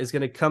than not is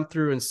going to come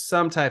through in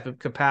some type of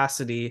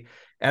capacity,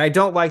 and I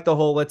don't like the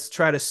whole let's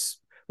try to.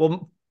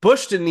 Well,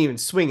 Bush didn't even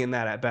swing in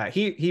that at bat.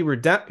 He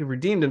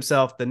redeemed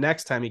himself the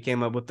next time he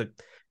came up with the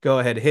go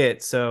ahead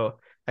hit. So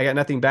I got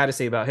nothing bad to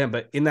say about him.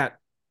 But in that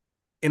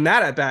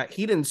at bat,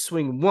 he didn't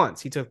swing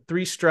once. He took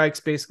 3 strikes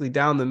basically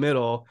down the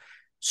middle.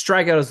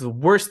 Strikeout is the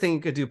worst thing you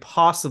could do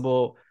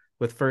possible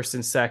with first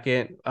and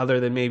second, other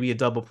than maybe a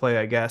double play,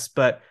 I guess.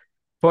 But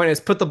point is,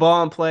 put the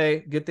ball in play.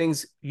 Good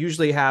things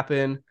usually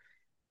happen.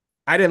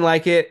 I didn't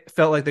like it.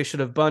 Felt like they should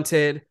have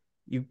bunted.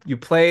 You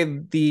play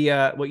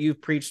the what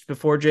you've preached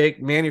before,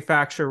 Jake.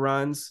 Manufacture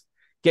runs,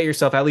 get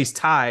yourself at least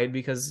tied,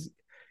 because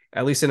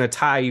at least in a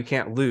tie you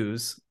can't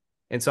lose.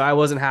 And so I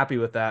wasn't happy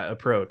with that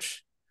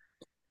approach.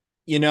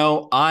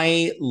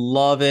 I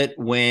love it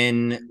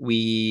when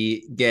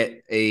we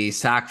get a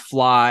sac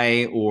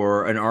fly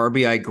or an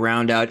RBI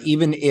ground out,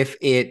 even if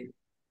it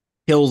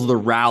kills the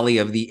rally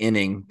of the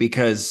inning,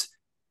 because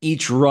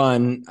each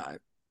run,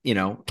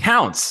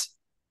 counts,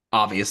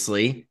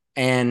 obviously.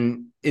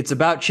 And it's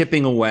about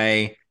chipping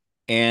away.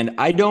 And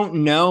I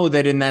don't know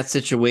that in that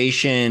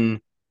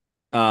situation,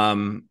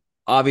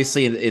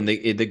 obviously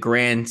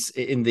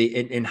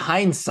in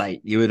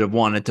hindsight, you would have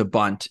wanted to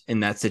bunt in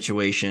that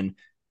situation.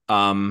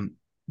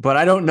 But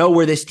I don't know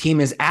where this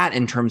team is at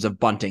in terms of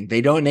bunting.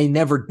 They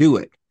never do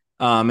it.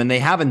 And they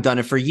haven't done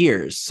it for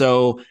years.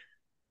 So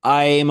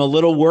I am a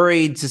little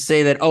worried to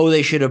say that,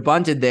 they should have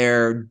bunted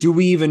there. Do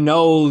we even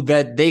know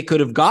that they could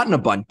have gotten a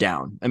bunt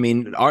down? I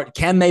mean,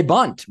 can they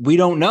bunt? We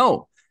don't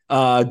know.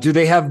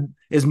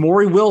 Is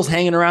Maury Wills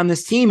hanging around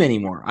this team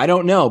anymore? I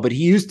don't know, but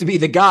he used to be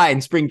the guy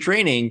in spring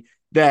training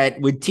that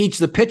would teach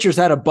the pitchers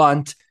how to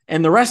bunt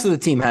and the rest of the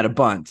team how to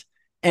bunt.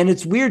 And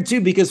it's weird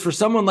too, because for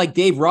someone like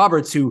Dave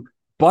Roberts, who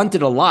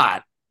bunted a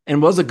lot and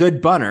was a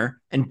good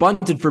bunter and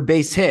bunted for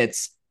base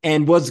hits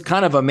and was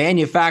kind of a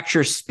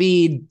manufacturer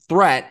speed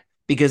threat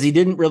because he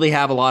didn't really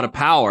have a lot of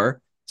power.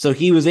 So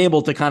he was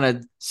able to kind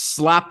of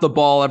slap the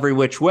ball every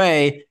which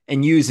way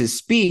and use his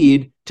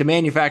speed to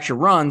manufacture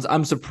runs.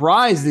 I'm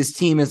surprised this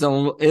team isn't a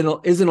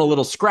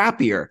little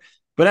scrappier.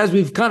 But as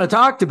we've kind of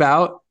talked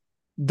about,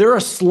 they're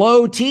a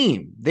slow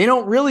team. They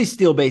don't really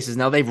steal bases.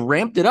 Now they've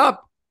ramped it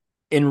up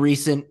in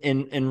recent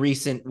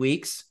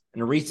weeks,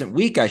 in a recent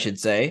week, I should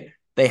say.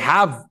 They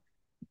have,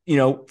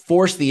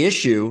 forced the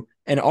issue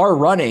and are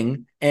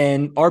running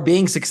and are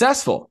being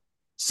successful.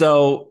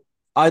 So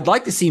I'd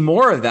like to see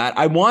more of that.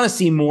 I want to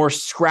see more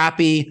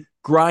scrappy,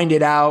 grind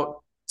it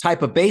out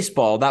type of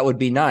baseball. That would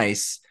be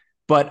nice.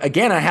 But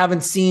again, I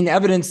haven't seen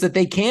evidence that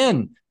they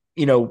can,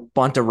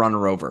 bunt a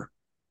runner over.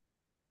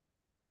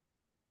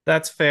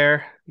 That's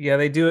fair. Yeah,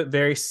 they do it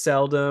very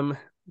seldom,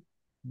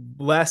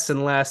 less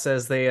and less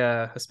as they,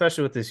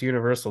 especially with this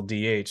universal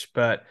DH.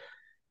 But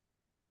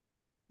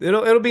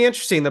it'll be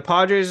interesting. The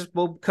Padres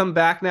will come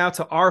back now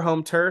to our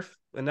home turf,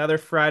 another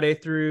Friday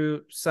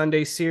through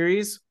Sunday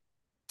series.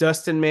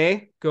 Dustin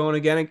May going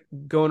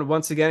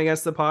once again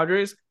against the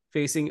Padres,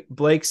 facing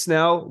Blake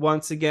Snell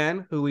once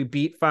again, who we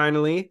beat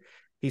finally.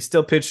 He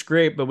still pitched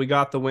great, but we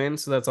got the win,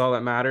 so that's all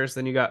that matters.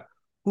 Then you got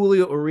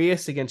Julio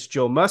Urias against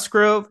Joe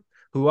Musgrove,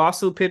 who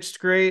also pitched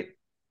great.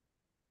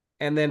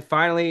 And then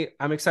finally,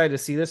 I'm excited to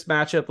see this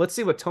matchup. Let's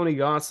see what Tony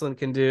Gonsolin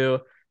can do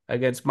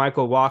against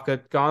Michael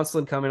Wacha.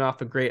 Gonsolin coming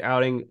off a great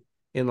outing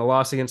in the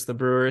loss against the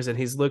Brewers, and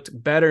he's looked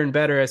better and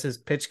better as his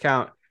pitch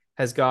count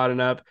has gotten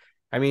up.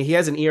 I mean, he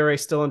has an ERA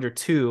still under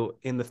 2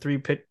 in the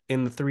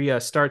three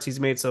starts he's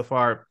made so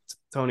far,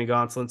 Tony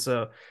Gonsolin.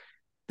 So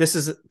this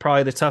is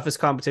probably the toughest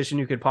competition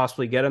you could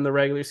possibly get in the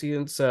regular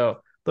season. So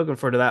looking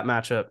forward to that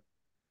matchup.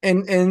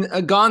 And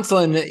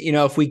Gonsolin,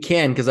 if we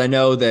can, because I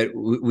know that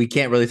we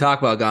can't really talk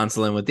about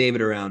Gonsolin with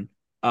David around.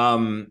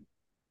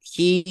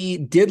 He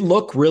did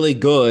look really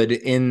good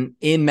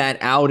in that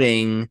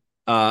outing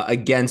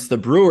against the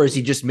Brewers.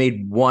 He just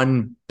made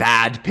one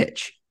bad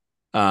pitch,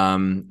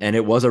 and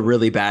it was a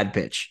really bad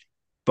pitch.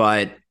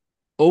 But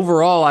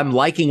overall, I'm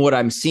liking what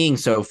I'm seeing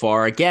so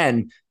far.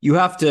 Again, you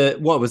have to,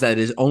 what was that?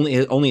 Is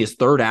only his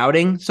third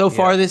outing so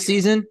far this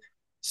season.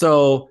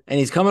 So, and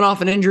he's coming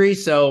off an injury.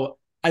 So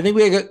I think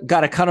we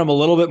got to cut him a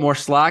little bit more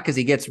slack as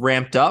he gets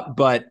ramped up.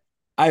 But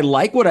I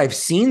like what I've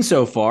seen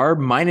so far,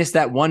 minus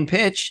that one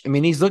pitch. I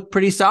mean, he's looked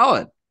pretty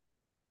solid.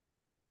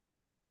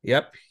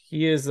 Yep.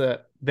 He is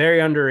very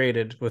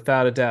underrated,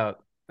 without a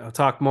doubt. I'll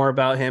talk more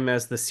about him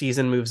as the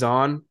season moves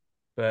on,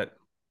 but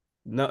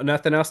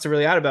nothing else to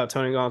really add about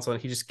Tony Gonsolin.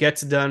 He just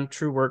gets it done.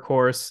 True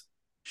workhorse,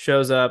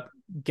 shows up,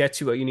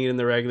 gets you what you need in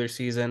the regular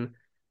season,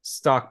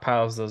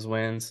 stockpiles those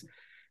wins.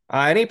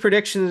 Any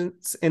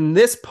predictions in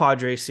this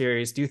Padre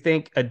series? Do you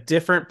think a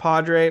different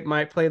Padre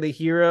might play the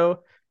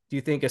hero? Do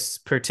you think a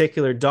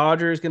particular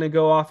Dodger is going to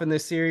go off in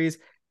this series?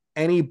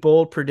 Any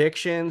bold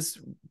predictions?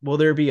 Will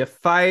there be a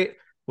fight?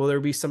 Will there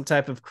be some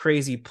type of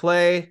crazy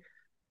play?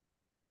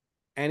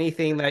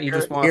 Anything that you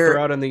just want to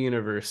throw out in the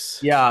universe?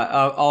 Yeah,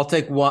 I'll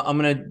take one. I'm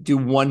going to do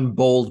one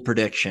bold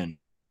prediction.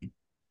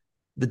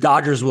 The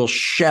Dodgers will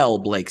shell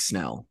Blake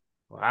Snell.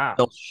 Wow.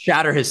 They'll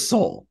shatter his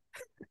soul.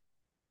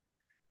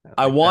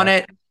 I like want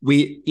that.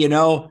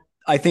 it.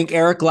 I think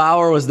Eric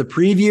Lauer was the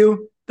preview.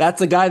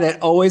 That's a guy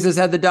that always has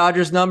had the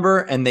Dodgers number,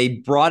 and they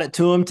brought it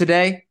to him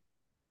today.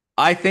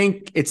 I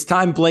think it's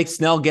time Blake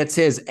Snell gets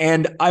his,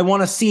 and I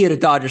want to see it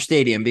at Dodger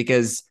Stadium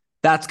because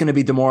that's going to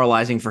be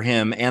demoralizing for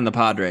him and the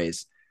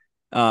Padres.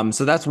 So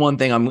that's one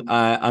thing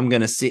I'm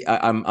going to see.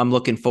 I'm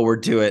looking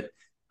forward to it.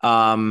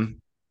 I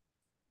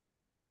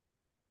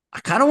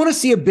kind of want to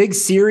see a big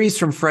series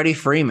from Freddie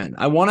Freeman.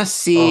 I want to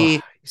see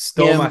you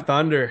stole him. my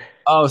thunder.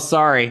 Oh,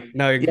 sorry.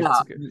 No,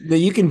 yeah,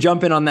 you can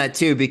jump in on that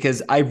too,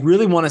 because I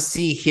really want to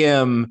see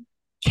him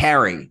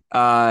carry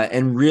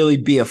and really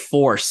be a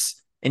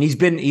force. And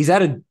he's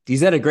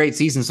had a great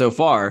season so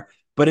far.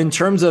 But in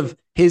terms of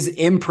his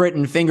imprint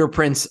and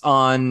fingerprints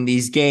on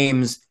these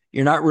games,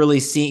 you're not really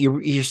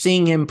seeing you're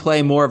seeing him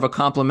play more of a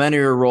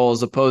complementary role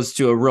as opposed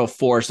to a real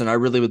force. And I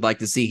really would like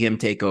to see him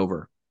take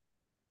over.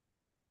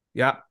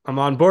 Yeah, I'm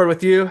on board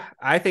with you.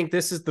 I think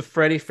this is the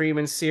Freddie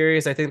Freeman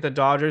series. I think the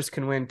Dodgers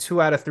can win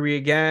 2 out of 3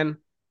 again,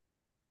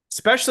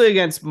 especially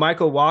against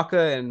Michael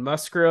Wacha and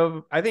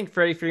Musgrove. I think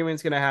Freddie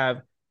Freeman's going to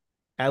have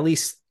at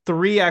least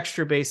 3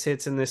 extra base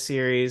hits in this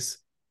series.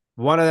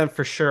 One of them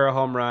for sure a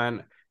home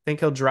run. I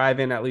think he'll drive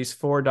in at least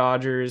 4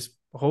 Dodgers,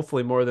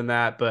 hopefully more than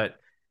that. But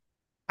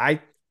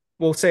I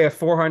will say a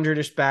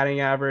 400-ish batting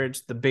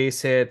average, the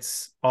base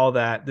hits, all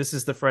that. This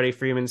is the Freddie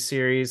Freeman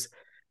series.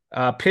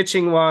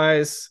 Pitching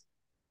wise,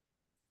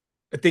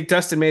 I think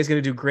Dustin May is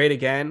going to do great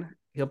again.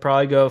 He'll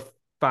probably go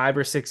 5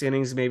 or 6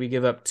 innings, maybe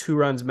give up 2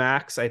 runs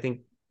max. I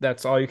think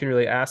that's all you can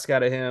really ask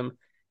out of him.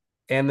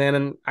 And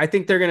then I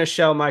think they're going to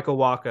shell Michael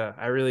Wacha.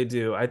 I really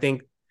do. I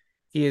think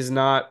he is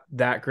not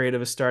that great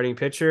of a starting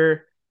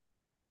pitcher.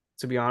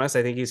 To be honest,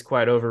 I think he's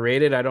quite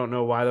overrated. I don't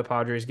know why the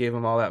Padres gave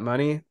him all that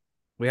money.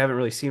 We haven't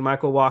really seen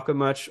Michael Wacha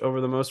much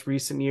over the most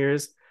recent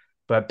years,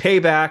 but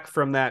payback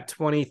from that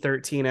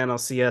 2013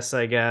 NLCS,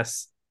 I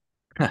guess.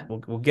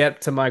 We'll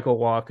get to Michael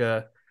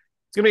Wacha.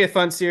 It's going to be a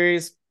fun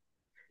series.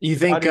 You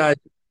think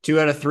 2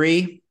 out of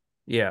 3?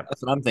 Yeah.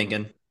 That's what I'm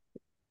thinking.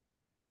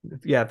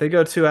 Yeah, if they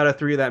go 2 out of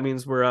 3, that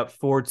means we're up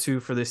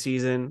 4-2 for the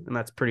season, and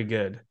that's pretty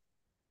good.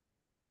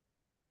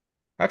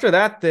 After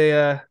that,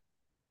 they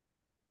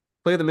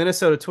play the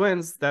Minnesota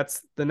Twins.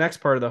 That's the next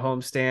part of the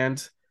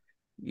homestand.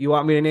 You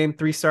want me to name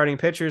 3 starting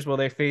pitchers? Well,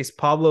 they face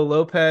Pablo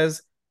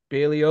Lopez,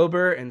 Bailey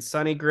Ober, and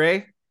Sonny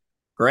Gray.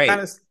 Great.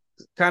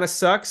 Kind of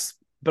sucks,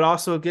 but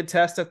also a good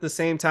test at the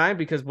same time,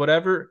 because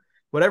whatever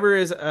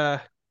is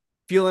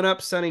fueling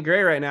up Sonny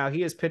Gray right now,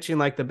 he is pitching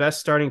like the best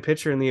starting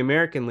pitcher in the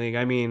American League.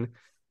 I mean,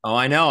 oh,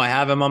 I know. I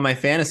have him on my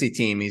fantasy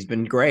team. He's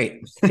been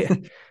great.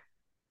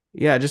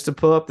 Yeah, just to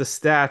pull up the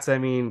stats, I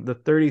mean, the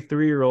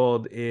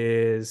 33-year-old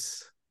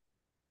is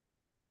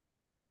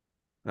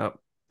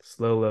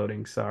slow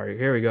loading. Sorry.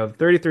 Here we go. The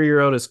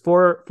 33-year-old is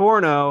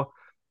 4-0,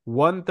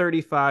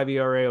 135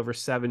 ERA over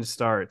 7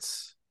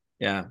 starts.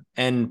 Yeah.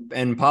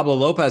 And Pablo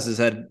Lopez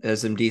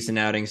has some decent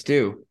outings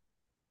too.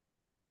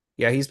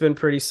 Yeah, he's been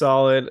pretty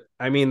solid.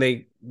 I mean,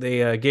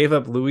 they gave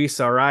up Luis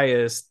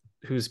Arias,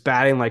 who's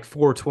batting like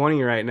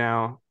 420 right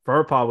now,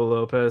 for Pablo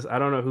Lopez. I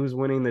don't know who's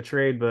winning the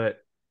trade, but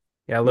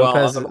yeah,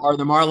 Lopez. Well, are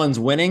the Marlins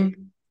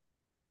winning?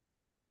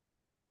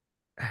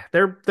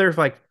 They're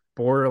like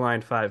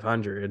borderline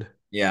 500.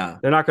 Yeah,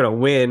 they're not going to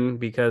win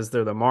because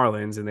they're the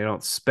Marlins and they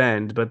don't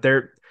spend, but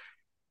they're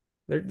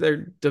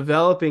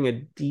developing a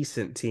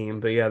decent team.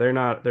 But yeah, they're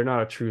not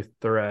a true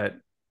threat.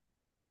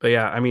 But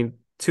yeah, I mean,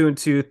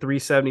 2-2,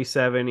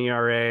 3.77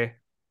 ERA.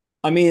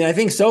 I mean, I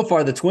think so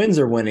far the Twins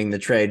are winning the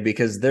trade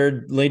because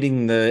they're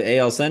leading the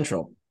AL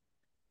Central.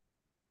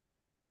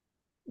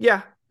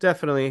 Yeah,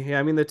 definitely. Yeah,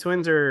 I mean, the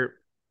Twins are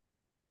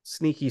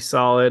sneaky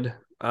solid.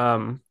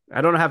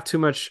 I don't have too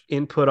much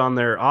input on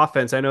their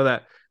offense. I know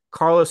that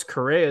Carlos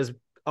Correa is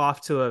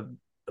off to a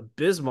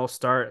abysmal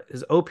start.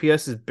 His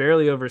OPS is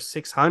barely over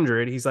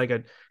 600. He's like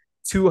a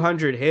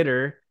 200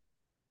 hitter.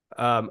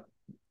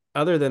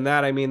 Other than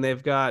that, I mean,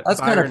 they've got that's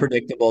kind of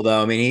predictable,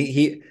 though. I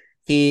mean,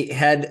 he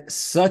had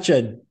such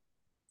a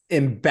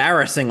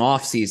embarrassing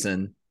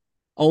offseason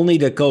only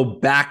to go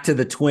back to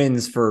the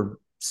Twins for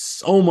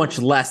so much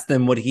less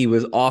than what he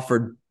was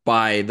offered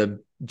by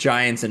the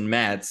Giants and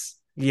Mets.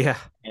 Yeah.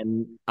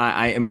 And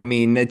I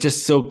mean, it's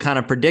just so kind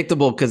of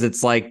predictable because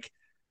it's like,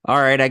 all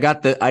right, I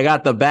got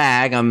the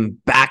bag. I'm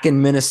back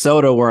in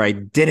Minnesota where I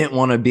didn't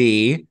want to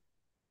be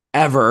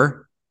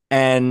ever.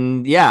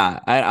 And yeah,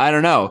 I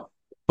don't know.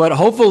 But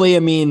hopefully,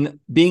 I mean,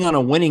 being on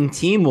a winning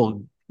team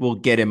will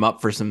get him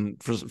up for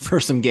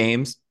some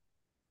games.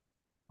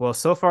 Well,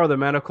 so far the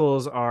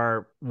Medicals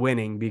are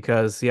winning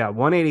because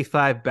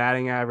 185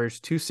 batting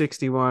average,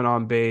 261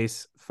 on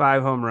base,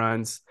 5 home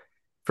runs.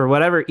 For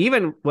whatever,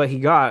 even what he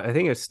got, I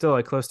think it's still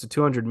like close to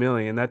 200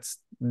 million. That's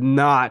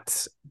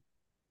not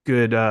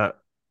good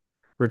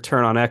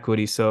return on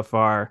equity so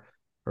far,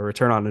 or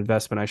return on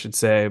investment, I should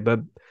say. But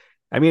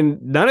I mean,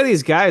 none of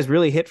these guys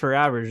really hit for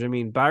average. I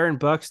mean, Byron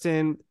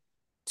Buxton,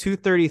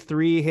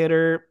 233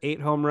 hitter,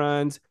 8 home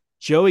runs.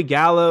 Joey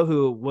Gallo,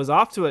 who was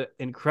off to an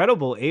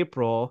incredible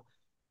April,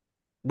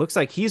 looks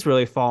like he's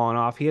really fallen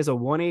off. He has a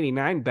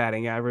 189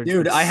 batting average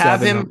Dude, with I have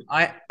seven. him.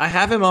 I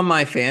have him on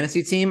my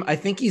fantasy team. I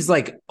think he's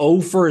like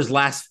 0 for his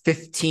last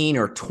 15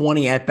 or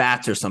 20 at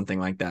bats or something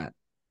like that.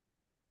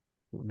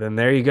 Then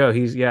there you go.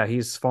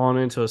 He's fallen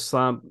into a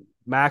slump.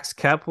 Max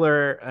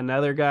Kepler,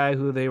 another guy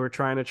who they were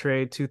trying to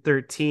trade,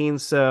 213.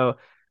 So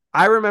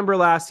I remember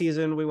last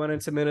season we went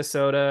into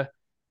Minnesota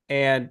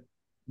and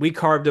we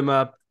carved him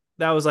up.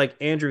 That was like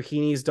Andrew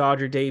Heaney's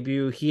Dodger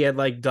debut. He had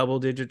like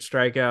double-digit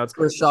strikeouts.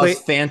 Chris Shaw's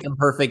phantom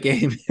perfect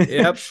game.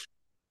 Yep.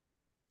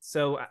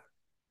 So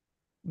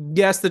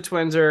yes, the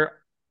Twins are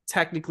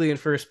technically in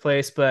first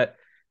place, but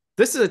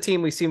this is a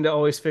team we seem to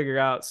always figure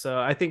out. So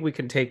I think we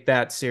can take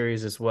that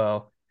series as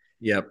well.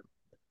 Yep.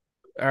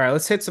 All right,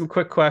 let's hit some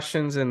quick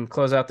questions and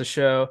close out the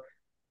show.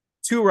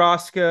 To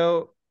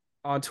Roscoe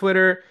on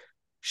Twitter,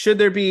 should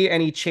there be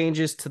any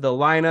changes to the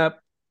lineup?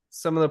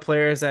 Some of the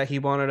players that he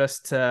wanted us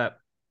to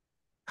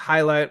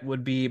highlight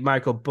would be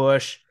Michael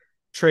Busch,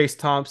 Trace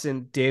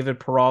Thompson, David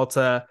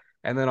Peralta,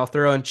 and then I'll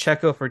throw in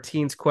Checo for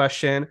Teen's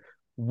question.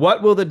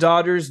 What will the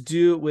Dodgers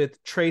do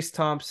with Trace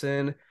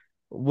Thompson?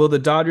 Will the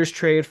Dodgers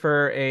trade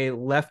for a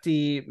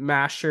lefty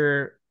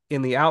masher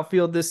in the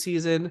outfield this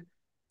season?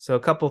 So a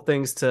couple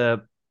things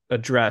to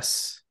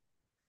address.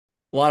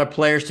 A lot of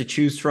players to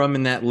choose from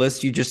in that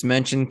list you just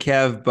mentioned,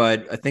 Kev,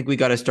 but I think we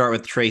got to start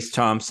with Trace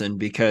Thompson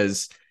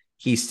because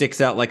he sticks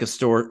out like a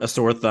sore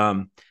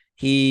thumb.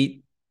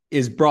 He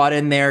is brought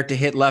in there to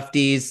hit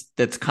lefties.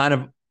 That's kind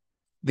of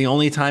the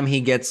only time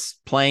he gets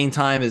playing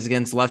time is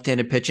against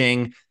left-handed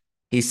pitching.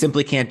 He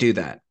simply can't do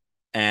that.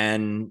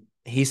 And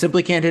he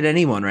simply can't hit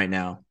anyone right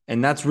now.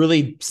 And that's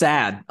really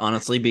sad,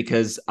 honestly,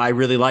 because I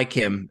really like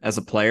him as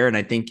a player. And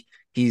I think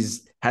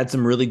he's had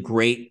some really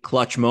great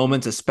clutch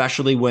moments,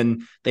 especially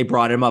when they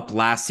brought him up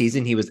last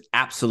season. He was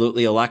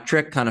absolutely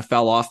electric, kind of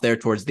fell off there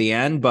towards the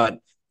end. But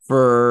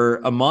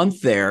for a month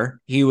there,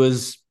 he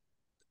was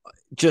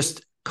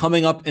just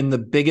coming up in the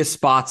biggest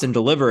spots and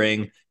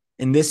delivering.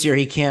 And this year,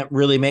 he can't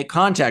really make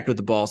contact with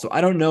the ball. So I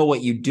don't know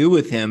what you do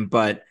with him,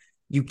 but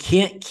you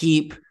can't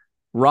keep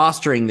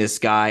rostering this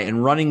guy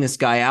and running this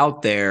guy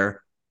out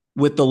there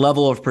with the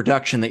level of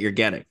production that you're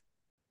getting.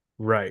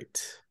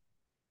 Right.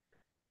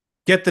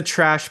 Get the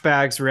trash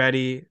bags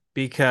ready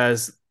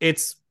because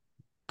it's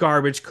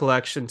garbage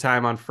collection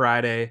time on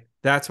Friday.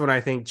 That's when I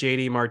think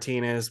JD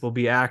Martinez will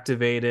be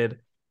activated.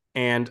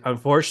 And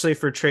unfortunately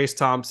for Trace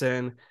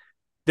Thompson,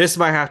 this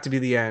might have to be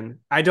the end.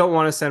 I don't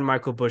want to send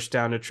Michael Busch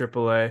down to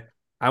AAA.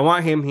 I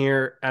want him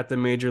here at the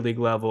major league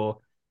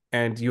level.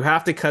 And you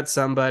have to cut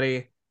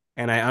somebody.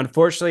 And I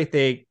unfortunately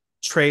think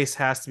Trace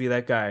has to be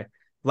that guy.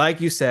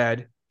 Like you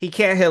said, he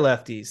can't hit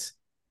lefties.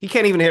 He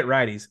can't even hit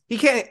righties. He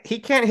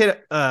can't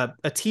hit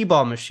a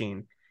T-ball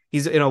machine.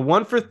 He's in a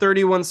 1 for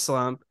 31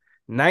 slump,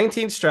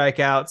 19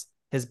 strikeouts.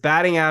 His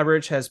batting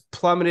average has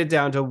plummeted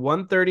down to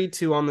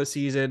 132 on the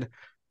season,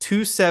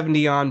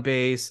 270 on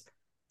base.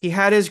 He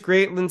had his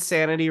great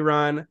Linsanity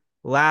run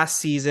last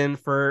season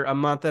for a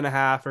month and a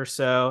half or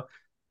so.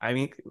 I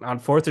mean, on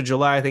 4th of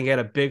July, I think he had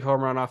a big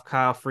home run off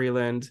Kyle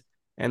Freeland.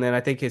 And then I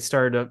think it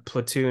started to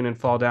platoon and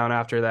fall down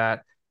after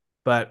that.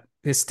 But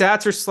his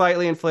stats are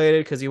slightly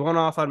inflated because he went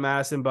off on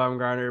Madison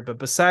Bumgarner. But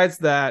besides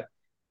that,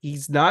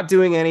 he's not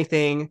doing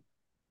anything.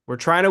 We're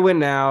trying to win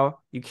now.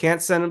 You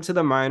can't send him to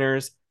the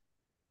minors.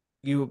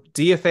 You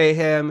DFA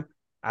him.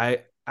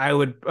 I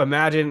would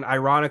imagine,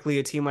 ironically,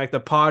 a team like the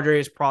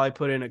Padres probably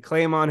put in a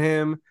claim on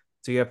him.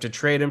 So you have to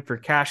trade him for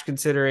cash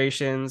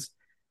considerations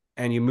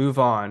and you move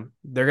on.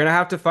 They're going to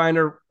have to find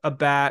a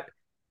bat.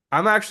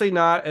 I'm actually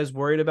not as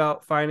worried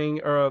about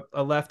finding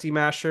a lefty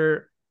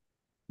masher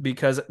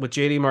because with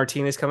JD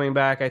Martinez coming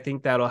back, I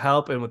think that'll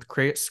help. And with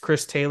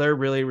Chris Taylor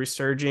really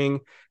resurging,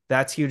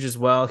 that's huge as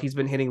well. He's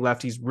been hitting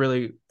lefties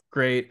really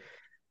great.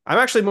 I'm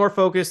actually more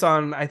focused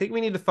on, I think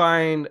we need to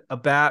find a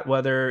bat,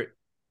 whether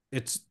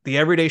it's the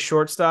everyday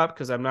shortstop,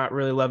 because I'm not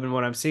really loving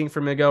what I'm seeing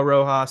from Miguel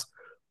Rojas,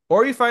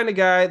 or you find a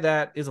guy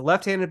that is a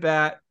left-handed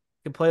bat,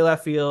 can play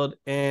left field,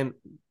 and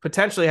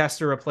potentially has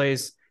to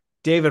replace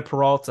David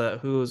Peralta,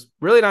 who's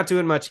really not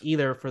doing much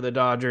either for the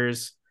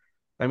Dodgers.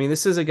 I mean,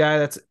 this is a guy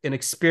that's an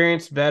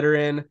experienced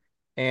veteran,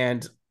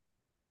 and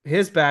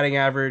his batting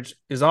average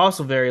is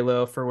also very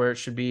low for where it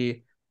should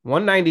be.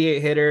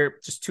 198 hitter,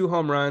 just 2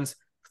 home runs,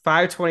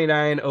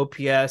 529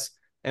 OPS.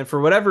 And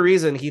for whatever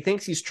reason, he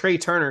thinks he's Trey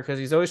Turner because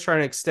he's always trying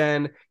to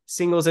extend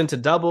singles into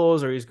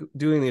doubles, or he's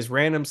doing these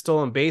random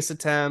stolen base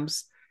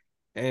attempts.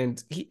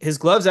 And his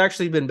glove's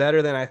actually been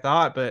better than I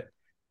thought. But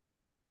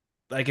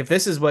like, if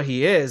this is what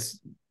he is,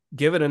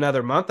 give it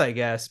another month, I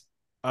guess.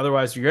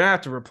 Otherwise, you're going to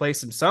have to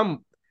replace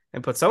him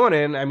and put someone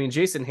in. I mean,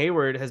 Jason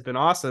Hayward has been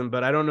awesome,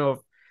 but I don't know if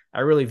I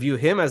really view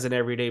him as an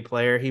everyday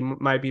player. He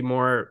might be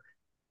more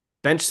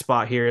bench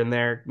spot here and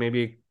there,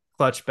 maybe a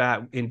clutch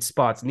bat in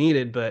spots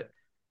needed, but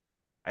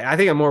I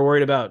think I'm more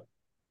worried about,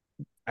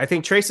 I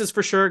think Trace is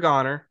for sure a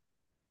goner.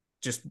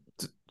 Just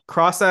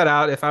cross that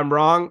out. If I'm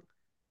wrong,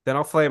 then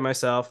I'll flame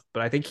myself.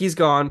 But I think he's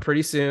gone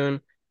pretty soon.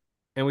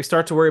 And we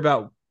start to worry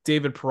about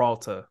David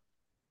Peralta.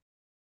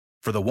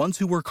 For the ones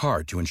who work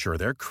hard to ensure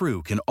their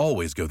crew can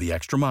always go the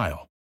extra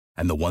mile,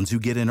 and the ones who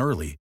get in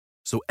early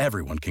so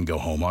everyone can go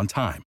home on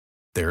time,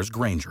 there's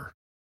Grainger,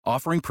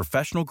 offering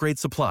professional-grade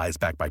supplies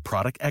backed by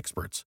product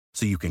experts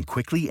so you can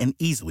quickly and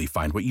easily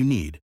find what you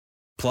need.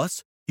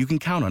 Plus, you can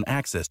count on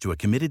access to a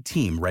committed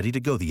team ready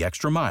to go the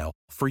extra mile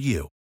for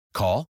you.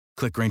 Call,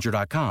 click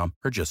Grainger.com,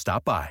 or just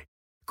stop by.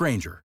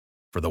 Grainger,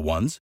 for the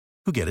ones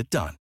who get it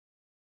done.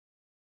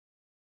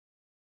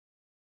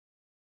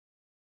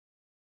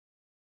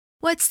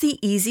 What's the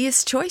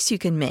easiest choice you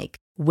can make?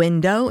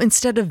 Window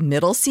instead of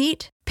middle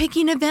seat?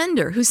 Picking a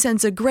vendor who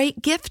sends a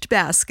great gift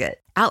basket?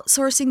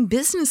 Outsourcing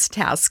business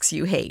tasks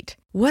you hate?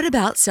 What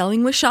about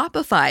selling with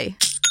Shopify?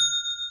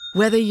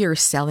 Whether you're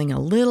selling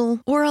a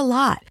little or a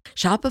lot,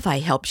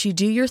 Shopify helps you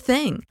do your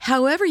thing,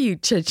 however you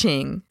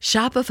cha-ching.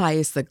 Shopify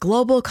is the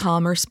global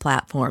commerce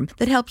platform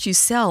that helps you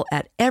sell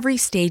at every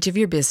stage of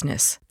your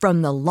business.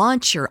 From the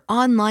launch your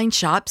online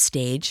shop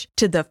stage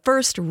to the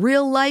first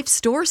real-life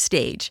store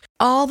stage,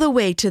 all the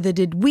way to the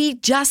did we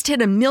just hit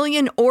a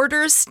million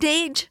orders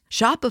stage.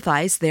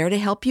 Shopify's there to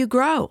help you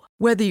grow.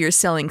 Whether you're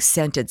selling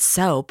scented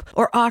soap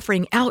or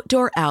offering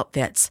outdoor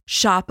outfits,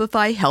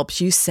 Shopify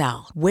helps you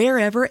sell.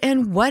 Wherever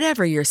and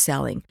whatever you're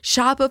selling,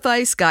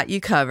 Shopify's got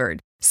you covered.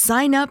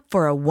 Sign up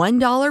for a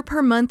 $1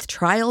 per month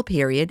trial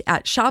period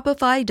at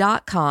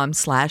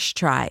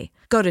shopify.com/try.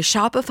 Go to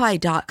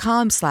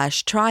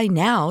shopify.com/try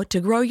now to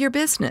grow your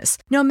business,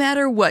 no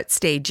matter what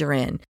stage you're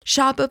in.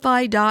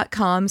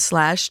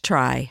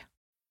 Shopify.com/try.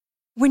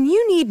 When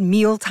you need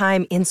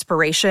mealtime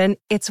inspiration,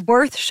 it's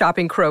worth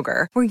shopping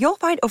Kroger, where you'll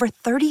find over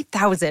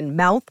 30,000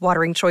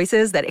 mouth-watering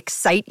choices that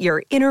excite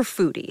your inner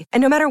foodie.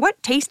 And no matter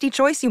what tasty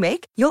choice you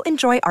make, you'll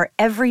enjoy our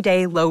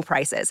everyday low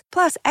prices,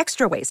 plus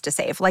extra ways to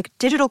save, like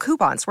digital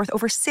coupons worth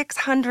over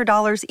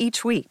 $600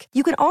 each week.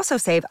 You can also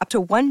save up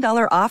to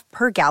 $1 off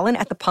per gallon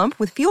at the pump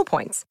with fuel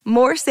points.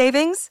 More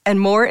savings and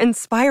more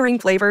inspiring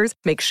flavors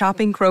make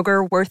shopping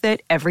Kroger worth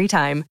it every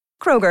time.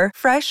 Kroger,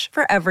 fresh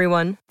for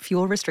everyone.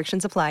 Fuel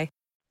restrictions apply.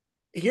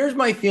 Here's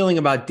my feeling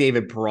about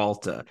David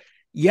Peralta.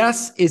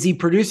 Yes, is he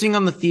producing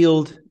on the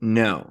field?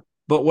 No.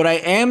 But what I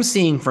am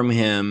seeing from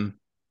him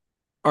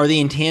are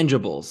the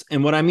intangibles.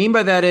 And what I mean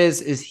by that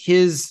is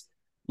his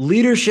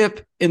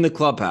leadership in the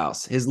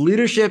clubhouse, his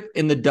leadership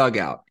in the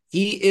dugout.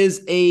 He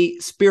is a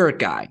spirit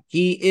guy.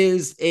 He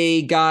is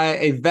a guy,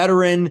 a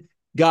veteran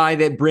guy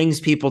that brings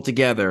people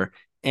together.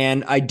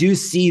 And I do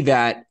see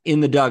that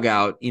in the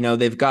dugout. You know,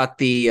 they've got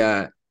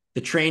the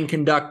train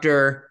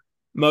conductor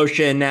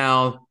motion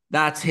now.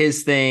 That's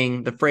his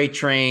thing, the freight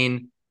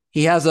train.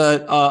 He has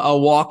a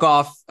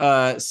walk-off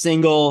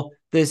single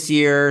this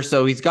year,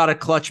 so he's got a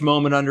clutch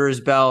moment under his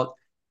belt.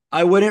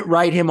 I wouldn't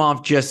write him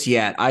off just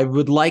yet. I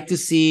would like to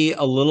see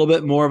a little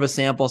bit more of a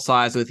sample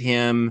size with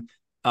him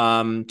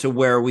to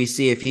where we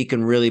see if he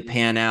can really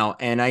pan out.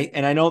 And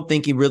I don't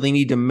think you really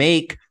need to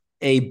make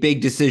a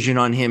big decision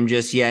on him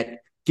just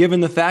yet,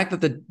 given the fact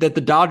that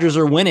the Dodgers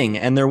are winning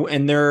and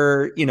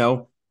they're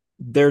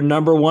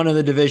number one in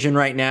the division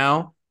right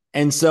now.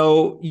 And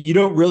so you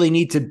don't really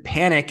need to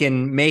panic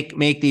and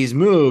make these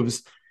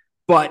moves.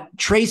 But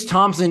Trace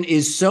Thompson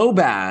is so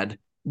bad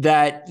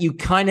that you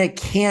kind of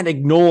can't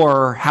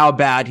ignore how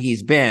bad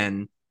he's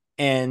been.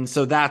 And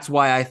so that's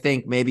why I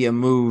think maybe a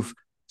move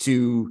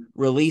to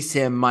release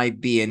him might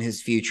be in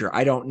his future.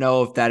 I don't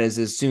know if that is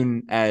as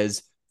soon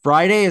as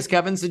Friday, as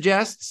Kevin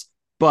suggests,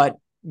 but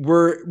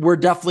we're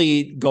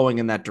definitely going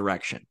in that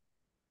direction.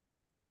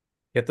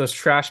 Get those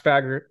trash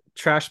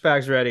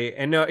bags ready.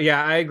 And no,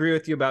 yeah, I agree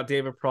with you about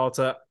David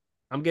Peralta.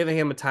 I'm giving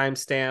him a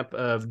timestamp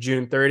of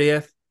June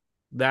 30th.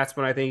 That's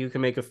when I think you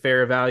can make a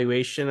fair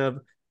evaluation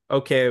of,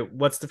 okay,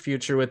 what's the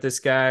future with this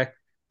guy?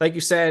 Like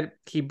you said,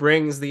 he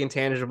brings the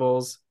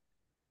intangibles.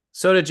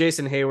 So did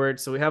Jason Hayward.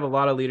 So we have a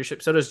lot of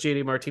leadership. So does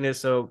JD Martinez.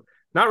 So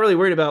not really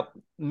worried about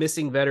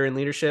missing veteran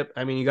leadership.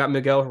 I mean, you got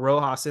Miguel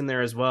Rojas in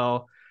there as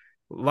well.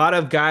 A lot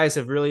of guys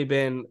have really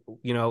been,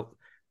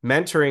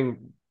 mentoring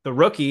the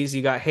rookies.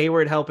 You got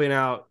Hayward helping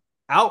out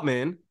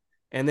Outman,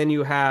 and then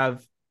you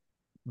have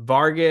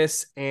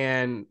Vargas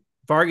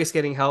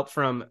getting help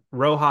from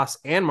Rojas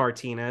and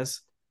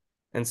Martinez.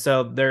 And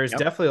so there's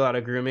definitely a lot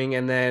of grooming.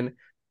 And then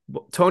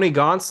Tony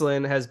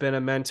Gonsolin has been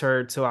a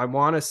mentor to, I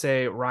want to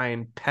say,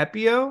 Ryan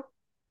Pepio.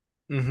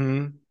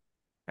 Mm-hmm.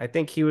 I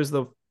think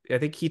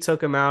he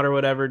took him out or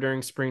whatever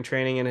during spring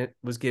training, and it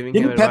was giving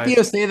Didn't him advice.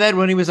 Pepio say that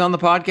when he was on the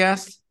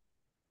podcast?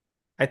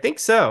 I think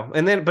so.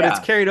 And then, but it's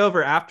carried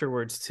over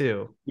afterwards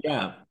too.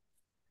 Yeah.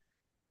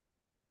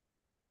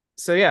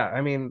 So yeah,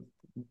 I mean,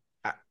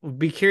 I'd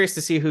be curious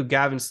to see who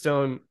Gavin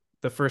Stone,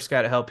 the first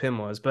guy to help him,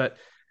 was. But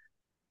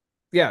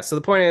yeah, so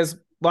the point is,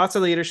 lots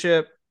of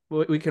leadership.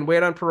 We can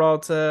wait on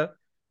Peralta.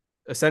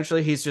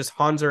 Essentially, he's just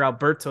Hanser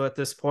Alberto at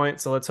this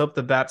point. So let's hope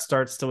the bat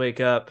starts to wake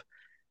up.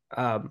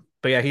 But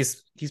yeah,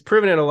 he's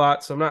proven it a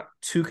lot, so I'm not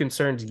too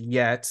concerned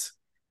yet.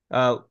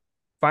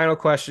 Final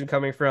question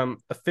coming from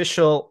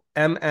official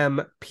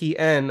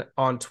MMPN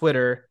on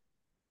Twitter.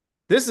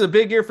 This is a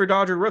big year for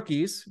Dodger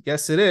rookies.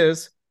 Yes, it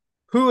is.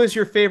 Who is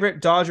your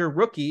favorite Dodger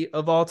rookie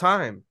of all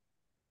time?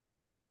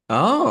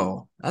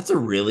 Oh, that's a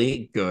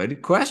really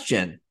good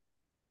question.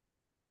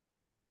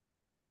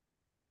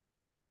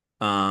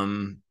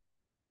 My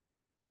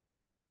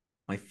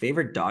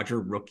favorite Dodger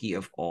rookie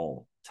of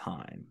all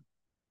time.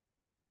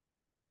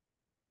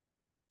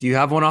 Do you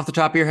have one off the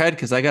top of your head?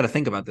 Because I got to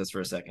think about this for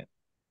a second.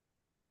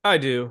 I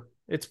do.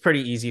 It's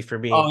pretty easy for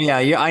Oh me.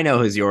 yeah, I know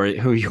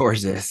who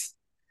yours is.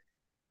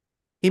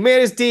 He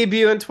made his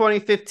debut in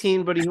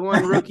 2015, but he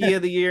won Rookie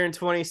of the Year in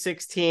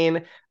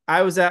 2016.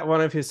 I was at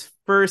one of his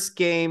first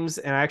games,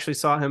 and I actually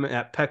saw him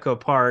at Petco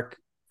Park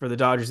for the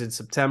Dodgers in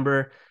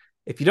September.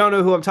 If you don't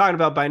know who I'm talking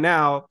about by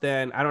now,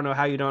 then I don't know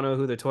how you don't know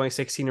who the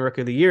 2016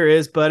 Rookie of the Year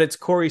is, but it's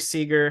Corey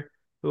Seager,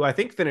 who I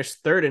think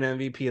finished third in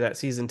MVP that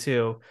season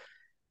too.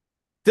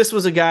 This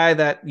was a guy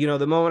that,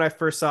 the moment I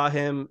first saw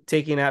him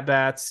taking at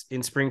bats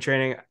in spring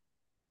training,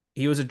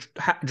 he was he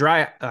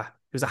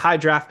was a high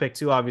draft pick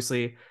too,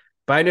 obviously,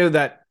 but I knew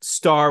that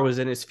star was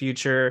in his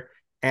future.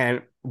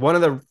 And one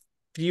of the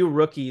few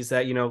rookies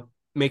that,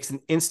 makes an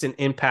instant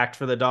impact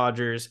for the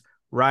Dodgers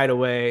right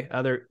away.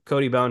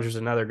 Cody Bellinger's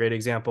another great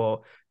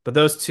example, but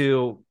those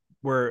two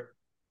were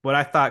what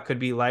I thought could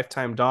be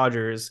lifetime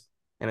Dodgers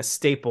and a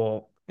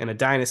staple in a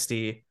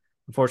dynasty.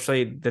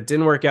 Unfortunately, that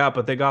didn't work out,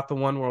 but they got the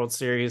one World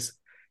Series,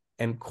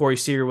 and Corey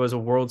Seager was a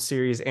World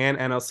Series and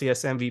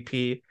NLCS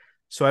MVP.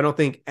 So I don't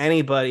think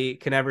anybody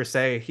can ever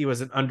say he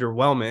was an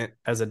underwhelmment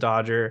as a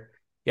Dodger.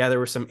 Yeah, there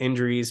were some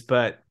injuries,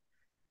 but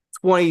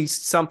 20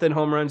 something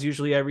home runs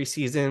usually every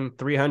season,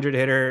 300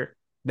 hitter,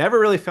 never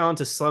really fell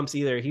into slumps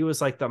either. He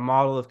was like the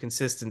model of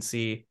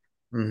consistency.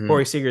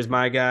 Corey Seager's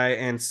my guy.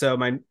 And so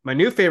my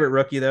new favorite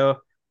rookie, though,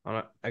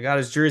 I got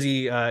his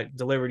jersey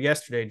delivered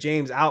yesterday,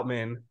 James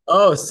Outman.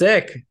 Oh,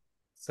 sick.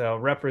 So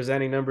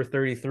representing number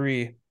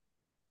 33.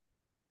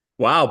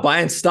 Wow,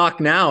 buying stock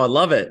now. I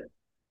love it.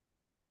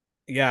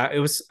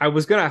 Yeah, I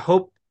was gonna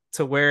hope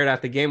to wear it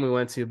at the game we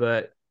went to,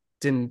 but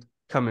didn't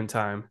come in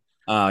time.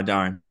 Oh,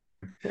 darn.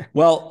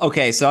 Well,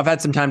 okay, so I've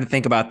had some time to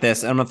think about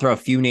this. I'm gonna throw a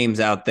few names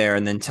out there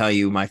and then tell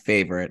you my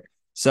favorite.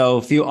 So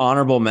a few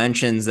honorable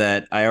mentions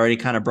that I already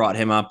kind of brought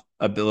him up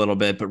a little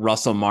bit, but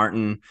Russell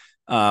Martin,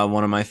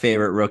 one of my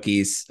favorite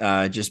rookies,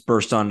 just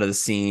burst onto the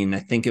scene. I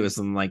think it was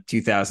in like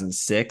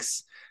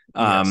 2006.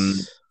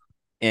 Yes.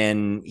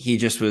 And he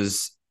just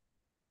was.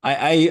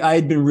 I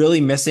had been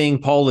really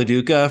missing Paul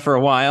LaDuca for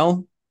a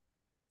while,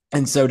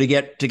 and so to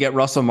get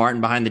Russell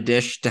Martin behind the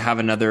dish, to have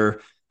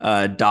another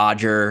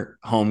Dodger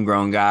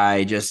homegrown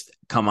guy just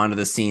come onto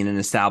the scene and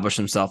establish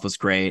himself was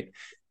great.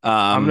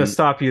 I'm gonna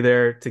stop you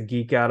there to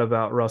geek out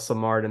about Russell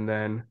Martin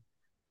then.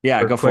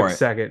 Yeah, go for it.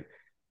 Second.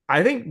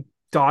 I think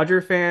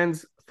Dodger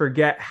fans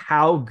forget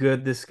how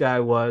good this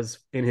guy was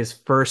in his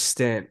first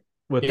stint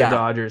with the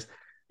Dodgers.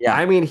 Yeah.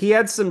 I mean, he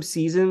had some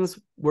seasons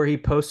where he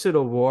posted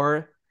a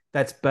WAR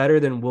that's better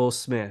than Will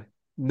Smith.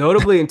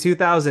 Notably in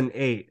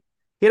 2008,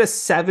 he had a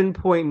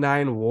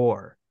 7.9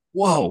 WAR.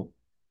 Whoa.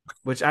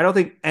 Which I don't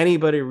think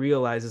anybody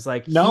realizes.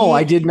 No,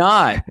 I did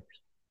not.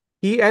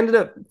 He ended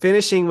up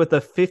finishing with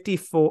a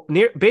 54,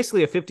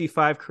 basically a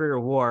 55 career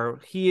WAR.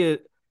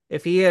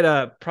 If he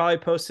had probably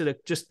posted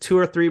just 2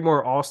 or 3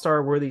 more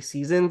All-Star worthy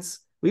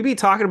seasons, we'd be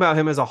talking about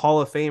him as a Hall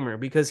of Famer,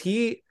 because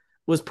he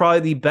was probably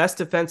the best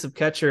defensive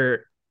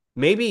catcher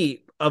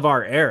maybe of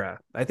our era.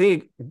 I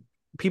think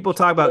people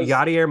talk about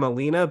Yadier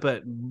Molina,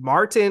 but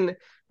Martin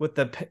with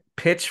the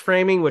pitch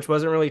framing, which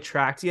wasn't really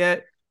tracked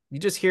yet, you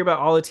just hear about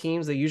all the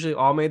teams that usually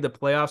all made the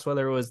playoffs,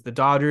 whether it was the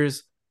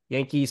Dodgers,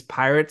 Yankees,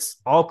 Pirates,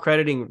 all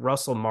crediting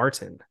Russell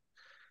Martin.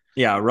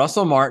 Yeah,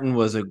 Russell Martin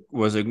was an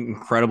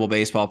incredible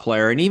baseball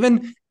player, and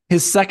even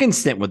his second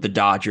stint with the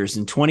Dodgers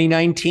in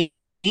 2019,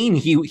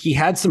 he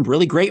had some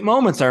really great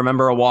moments. I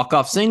remember a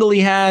walk-off single he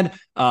had.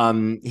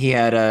 He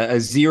had a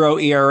 0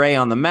 ERA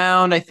on the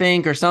mound, I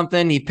think, or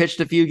something. He pitched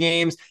a few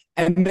games.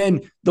 And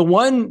then the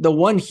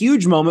one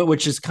huge moment,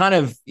 which is kind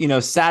of,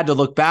 sad to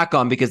look back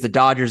on, because the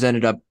Dodgers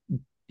ended up,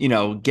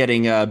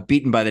 getting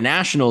beaten by the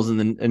Nationals in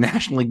the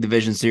National League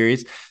Division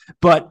Series.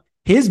 But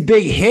his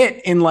big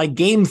hit in like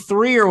game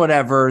 3 or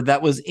whatever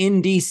that was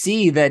in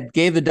DC that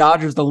gave the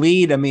Dodgers the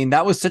lead. I mean,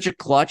 that was such a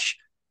clutch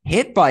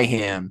hit by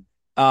him.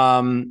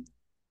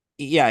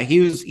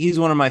 He's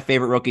one of my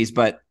favorite rookies,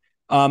 but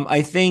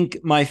I think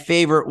my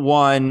favorite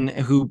one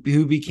who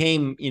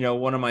became,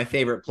 one of my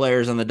favorite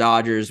players on the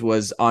Dodgers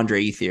was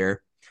Andre Ethier.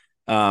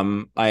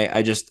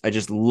 I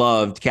just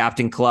loved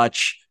Captain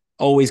Clutch,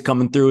 always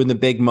coming through in the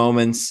big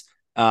moments.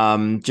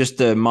 Just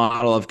a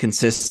model of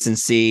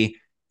consistency.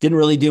 Didn't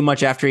really do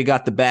much after he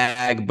got the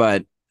bag,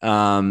 but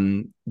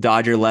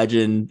Dodger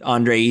legend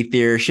Andre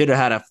Ethier should have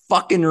had a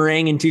fucking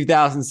ring in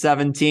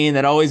 2017.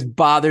 That always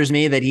bothers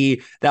me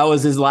that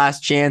was his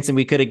last chance and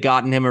we could have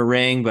gotten him a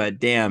ring, but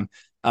damn.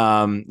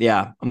 I'm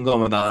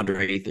going with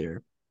Andre Ethier.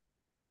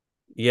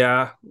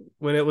 Yeah,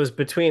 when it was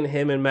between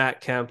him and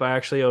Matt Kemp, I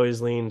actually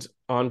always leaned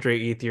Andre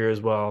Ethier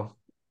as well.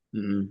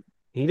 Mm-hmm.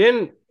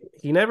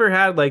 He never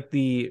had like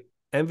the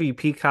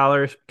MVP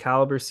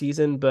caliber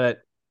season,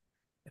 but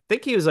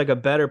think he was like a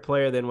better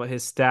player than what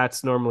his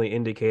stats normally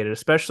indicated,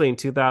 especially in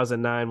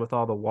 2009 with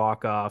all the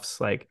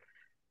walk-offs. Like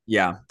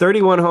Yeah.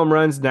 31 home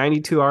runs,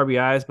 92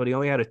 RBIs, but he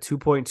only had a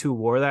 2.2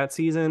 WAR that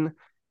season.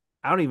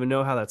 I don't even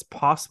know how that's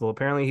possible.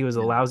 Apparently he was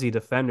a lousy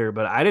defender,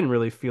 but I didn't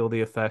really feel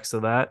the effects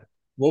of that.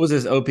 What was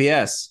his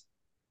OPS?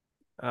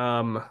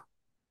 Um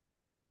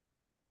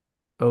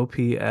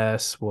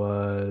OPS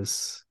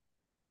was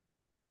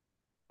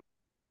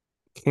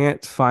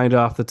can't find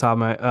off the top of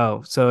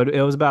my so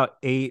it was about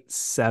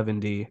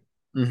 870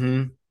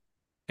 Mm-hmm.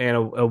 and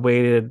a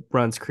weighted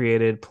runs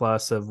created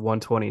plus of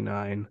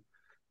 129.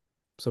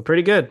 So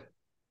pretty good.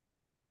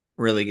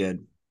 Really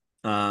good.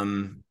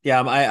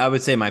 Yeah, I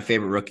would say my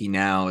favorite rookie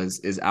now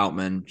is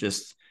Outman.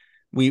 Just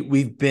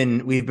we've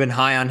been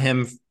high on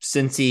him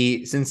since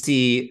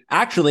he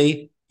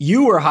actually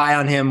you were high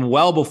on him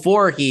well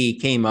before he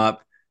came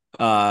up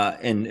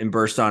and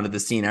burst onto the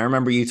scene. I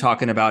remember you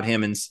talking about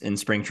him in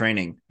spring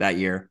training that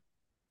year.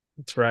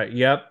 That's right.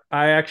 Yep.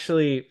 I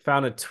actually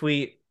found a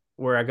tweet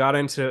where I got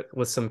into it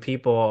with some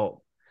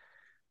people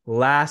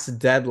last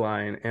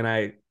deadline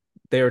and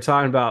they were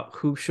talking about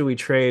who should we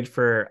trade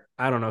for.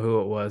 I don't know who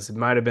it was. It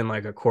might have been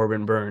like a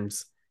Corbin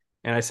Burns.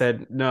 And I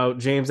said, no,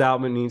 James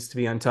Outman needs to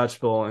be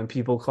untouchable. And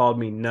people called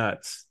me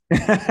nuts.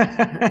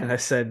 And I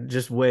said,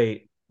 just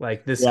wait.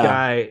 Like this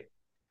guy,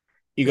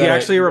 he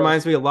actually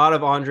reminds me a lot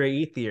of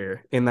Andre Ethier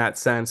in that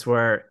sense,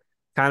 where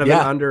kind of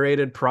an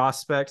underrated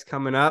prospect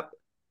coming up.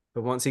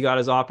 But once he got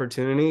his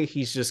opportunity,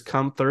 he's just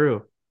come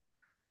through.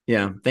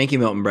 Yeah. Thank you,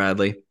 Milton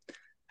Bradley.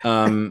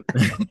 And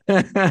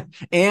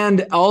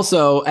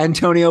also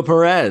Antonio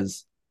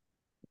Perez.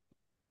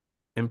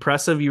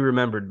 Impressive you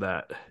remembered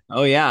that.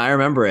 Oh, yeah, I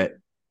remember it.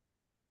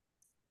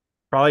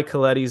 Probably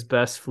Coletti's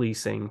best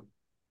fleecing.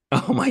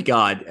 Oh, my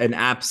God. An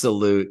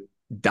absolute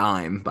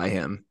dime by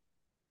him.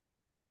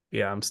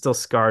 Yeah, I'm still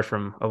scarred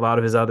from a lot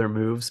of his other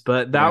moves,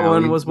 but that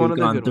one was one of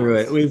the good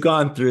ones. We've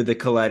gone through the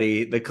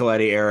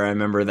Coletti era. I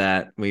remember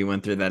that. We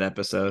went through that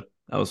episode.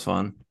 That was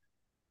fun.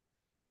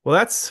 Well,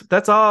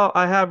 that's all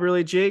I have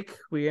really, Jake.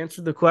 We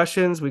answered the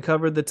questions. We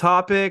covered the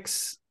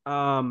topics.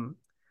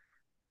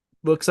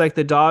 Looks like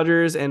the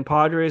Dodgers and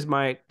Padres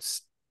might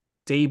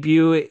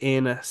debut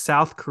in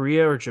South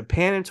Korea or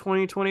Japan in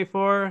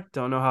 2024.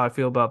 Don't know how I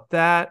feel about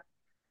that.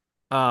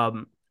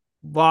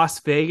 Las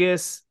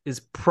Vegas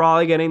is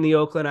probably getting the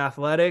Oakland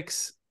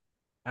Athletics.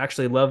 I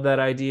actually love that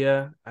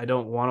idea. I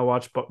don't want to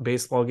watch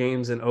baseball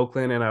games in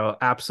Oakland, and I will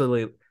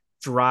absolutely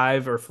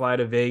drive or fly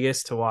to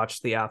Vegas to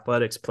watch the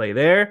Athletics play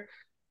there.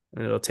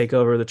 And it'll take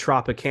over the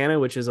Tropicana,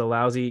 which is a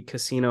lousy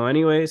casino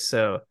anyway.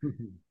 So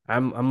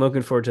I'm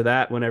looking forward to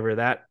that whenever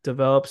that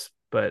develops.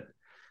 But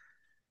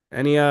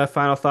any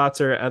final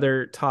thoughts or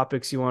other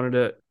topics you wanted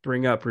to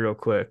bring up real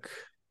quick?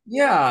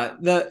 Yeah,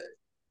 the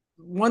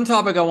one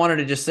topic I wanted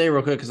to just say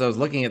real quick, because I was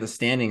looking at the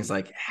standings,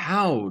 like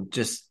how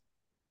just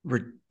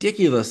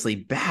ridiculously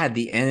bad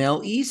the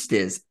NL East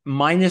is,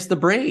 minus the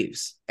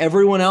Braves.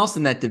 Everyone else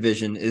in that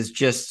division is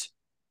just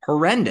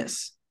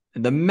horrendous.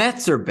 The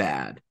Mets are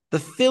bad. The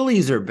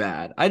Phillies are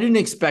bad. I didn't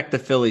expect the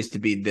Phillies to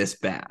be this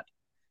bad.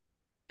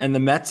 And the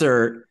Mets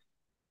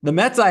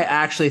I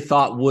actually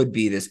thought would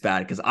be this bad,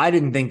 because I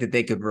didn't think that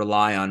they could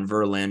rely on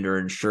Verlander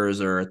and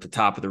Scherzer at the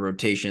top of the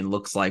rotation.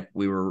 Looks like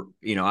we were,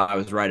 I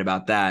was right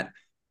about that.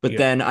 But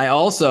then I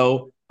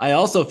also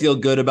feel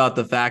good about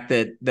the fact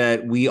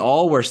that we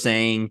all were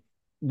saying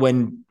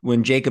when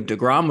Jacob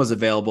deGrom was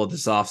available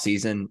this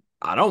offseason,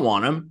 I don't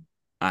want him.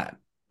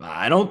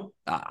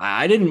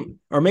 I didn't,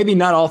 or maybe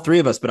not all three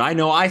of us, but I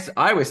know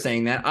I was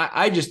saying that.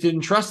 I just didn't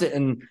trust it.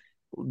 And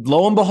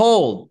lo and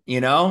behold,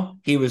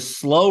 he was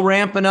slow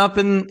ramping up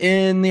in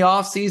the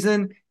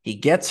offseason. He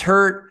gets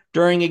hurt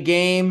during a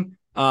game.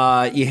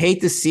 You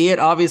hate to see it,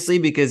 obviously,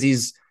 because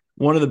he's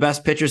one of the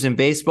best pitchers in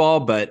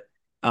baseball, but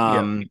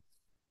I'm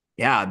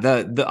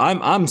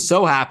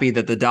so happy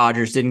that the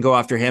Dodgers didn't go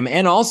after him,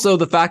 and also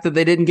the fact that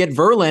they didn't get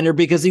Verlander,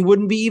 because he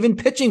wouldn't be even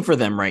pitching for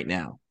them right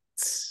now.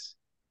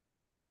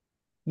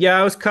 Yeah,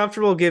 I was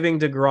comfortable giving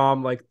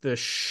DeGrom like the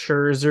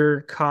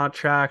Scherzer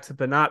contract,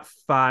 but not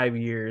 5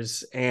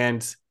 years.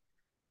 And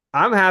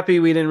I'm happy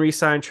we didn't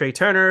re-sign Trey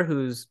Turner,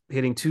 who's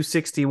hitting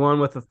 261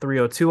 with a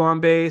 302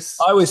 on base.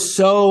 I was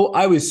so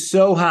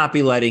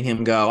happy letting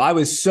him go. I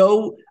was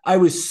so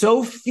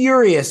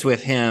furious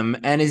with him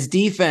and his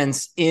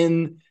defense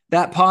in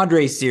that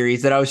Padres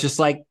series that I was just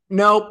like,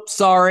 nope,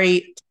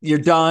 sorry, you're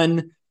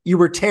done. You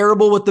were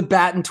terrible with the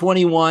bat in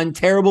 21,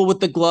 terrible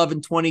with the glove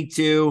in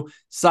 22.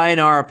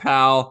 Sayonara,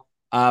 pal.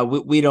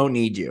 We don't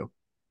need you.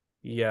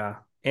 Yeah.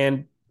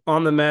 And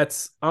on the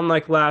Mets,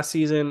 unlike last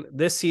season,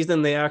 this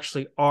season they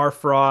actually are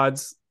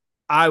frauds.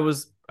 I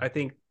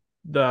think,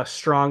 the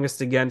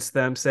strongest against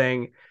them,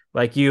 saying,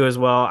 like you as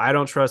well, I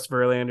don't trust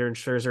Verlander and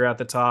Scherzer at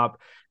the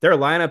top. Their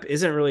lineup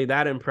isn't really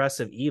that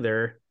impressive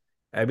either.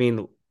 I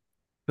mean,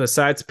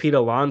 besides Pete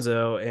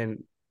Alonso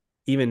and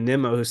even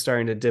Nimmo, who's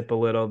starting to dip a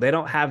little, they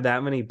don't have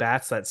that many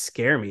bats that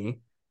scare me.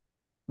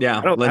 Yeah.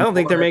 I don't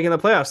think they're making the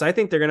playoffs. I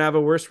think they're going to have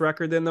a worse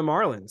record than the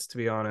Marlins, to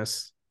be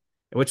honest,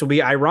 which will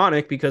be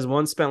ironic because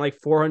one spent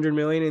like $400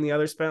 million and the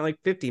other spent like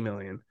 $50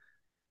 million.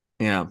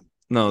 Yeah.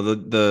 No,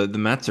 the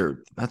Mets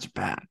are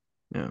bad.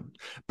 Yeah.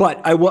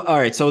 But all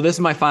right. So this is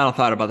my final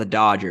thought about the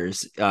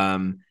Dodgers.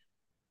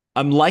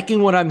 I'm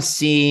liking what I'm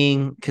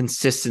seeing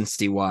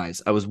consistency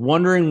wise. I was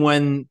wondering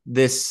when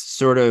this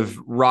sort of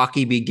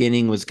rocky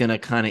beginning was going to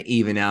kind of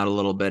even out a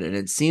little bit. And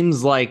it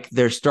seems like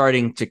they're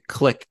starting to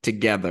click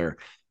together.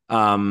 The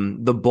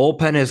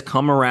bullpen has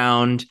come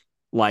around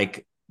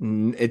like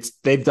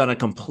they've done a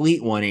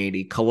complete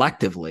 180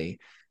 collectively.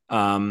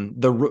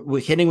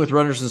 The hitting with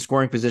runners in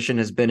scoring position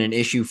has been an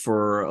issue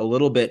for a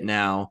little bit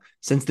now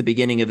since the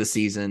beginning of the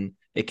season.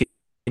 It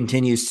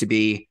continues to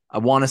be. I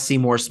want to see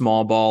more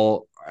small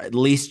ball, at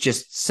least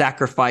just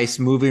sacrifice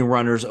moving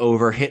runners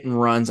over, hit and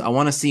runs. I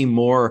want to see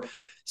more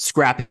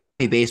scrappy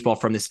baseball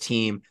from this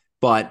team,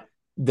 but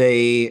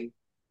they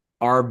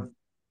are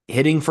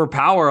hitting for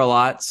power a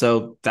lot.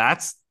 So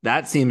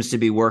that seems to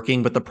be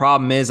working. But the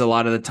problem is a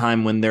lot of the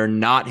time when they're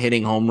not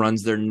hitting home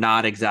runs, they're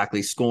not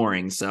exactly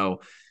scoring.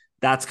 So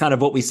that's kind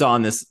of what we saw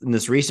in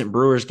this recent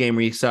Brewers game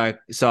where you saw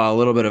a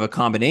little bit of a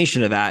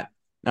combination of that.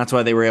 That's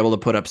why they were able to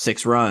put up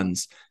 6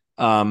 runs.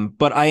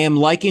 But I am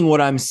liking what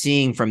I'm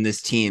seeing from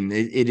this team.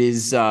 It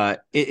is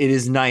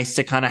nice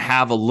to kind of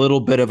have a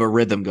little bit of a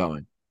rhythm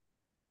going.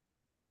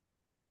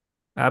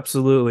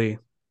 Absolutely.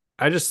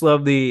 I just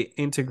love the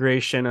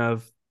integration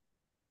of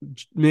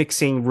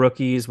mixing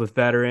rookies with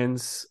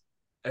veterans.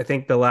 I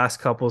think the last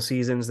couple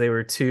seasons they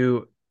were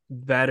too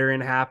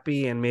veteran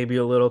happy and maybe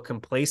a little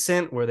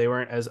complacent where they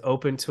weren't as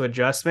open to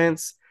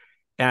adjustments.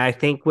 And I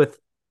think with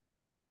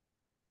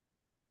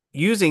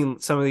using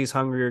some of these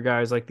hungrier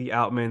guys like the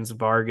Outmans,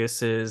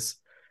 Vargases,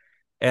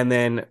 and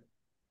then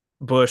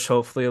Bush,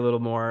 hopefully a little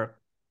more,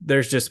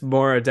 there's just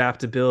more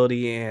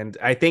adaptability. And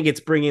I think it's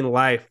bringing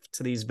life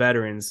to these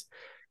veterans.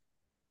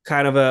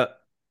 Kind of a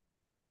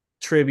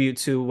tribute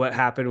to what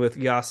happened with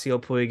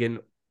Yasiel Puig and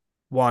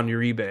Juan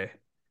Uribe.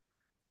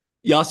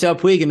 Yasiel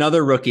Puig,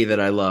 another rookie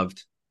that I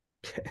loved.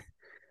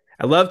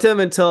 I loved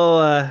him until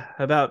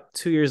about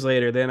 2 years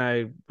later. Then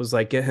I was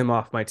like, get him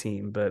off my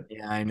team. But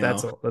yeah, I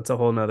know that's a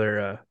whole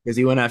nother. Because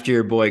he went after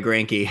your boy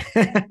Greinke.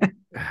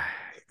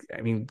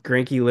 I mean,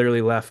 Greinke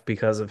literally left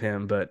because of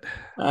him. But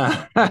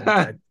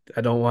I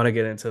don't want to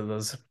get into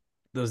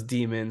those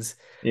demons.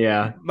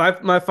 Yeah.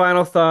 My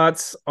final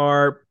thoughts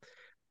are,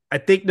 I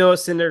think Noah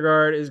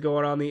Syndergaard is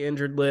going on the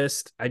injured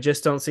list. I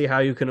just don't see how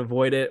you can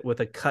avoid it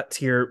with a cut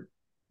to your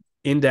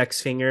index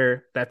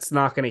finger. That's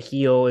not going to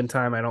heal in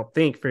time, I don't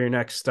think, for your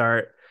next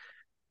start.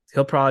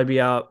 He'll probably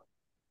be out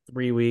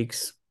 3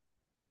 weeks,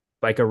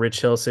 like a Rich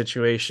Hill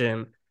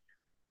situation,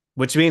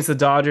 which means the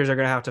Dodgers are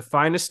going to have to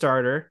find a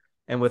starter.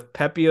 And with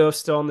Pepio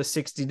still on the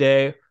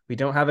 60-day, we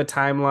don't have a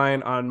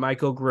timeline on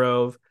Michael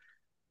Grove.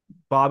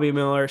 Bobby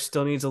Miller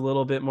still needs a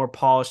little bit more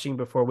polishing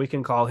before we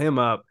can call him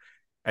up.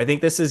 I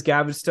think this is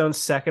Gavin Stone's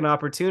second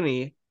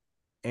opportunity,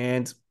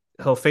 and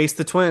he'll face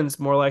the Twins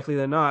more likely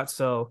than not.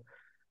 So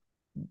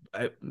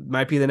it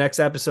might be the next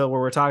episode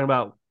where we're talking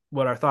about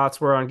what our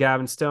thoughts were on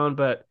Gavin Stone,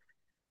 but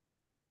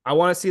I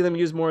want to see them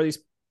use more of these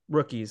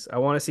rookies. I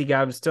want to see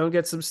Gavin Stone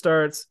get some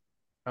starts.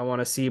 I want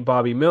to see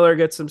Bobby Miller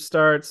get some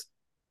starts.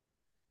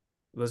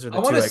 Those are the I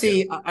want two to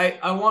see.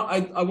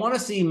 I want to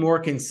see more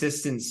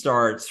consistent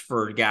starts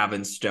for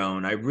Gavin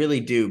Stone. I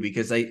really do,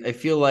 because I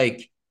feel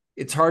like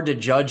it's hard to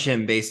judge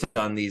him based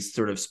on these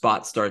sort of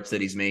spot starts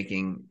that he's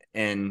making.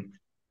 And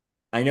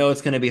I know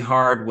it's going to be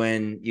hard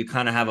when you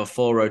kind of have a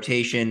full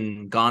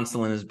rotation.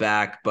 Gonsolin is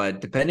back, but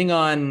depending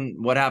on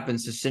what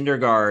happens to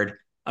Syndergaard,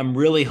 I'm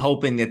really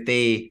hoping that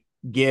they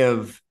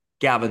give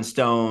Gavin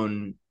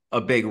Stone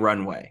a big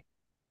runway.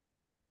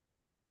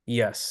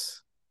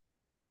 Yes.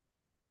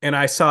 And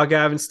I saw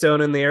Gavin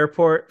Stone in the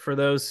airport. For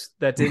those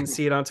that didn't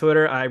see it on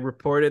Twitter, I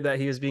reported that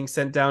he was being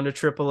sent down to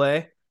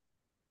AAA.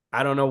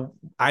 I don't know.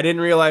 I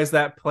didn't realize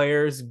that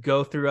players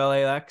go through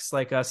LAX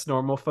like us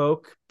normal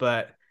folk,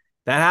 but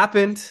that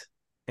happened.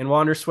 And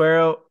Wander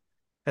Suero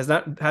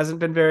hasn't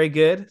been very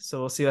good, so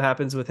we'll see what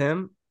happens with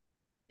him.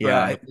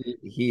 Yeah,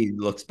 he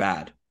looks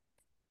bad.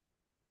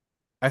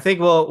 I think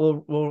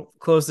we'll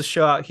close the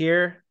show out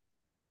here.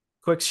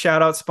 Quick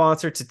shout out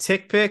sponsor to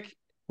TickPick.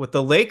 With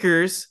the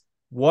Lakers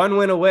 1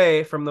 win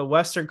away from the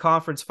Western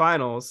Conference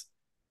Finals,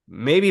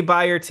 maybe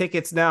buy your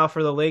tickets now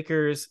for the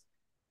Lakers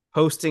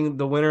hosting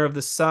the winner of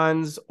the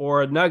Suns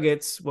or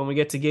Nuggets when we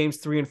get to games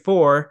 3 and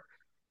 4.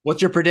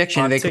 What's your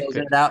prediction? Are they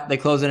closing it out? They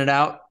closing it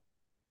out?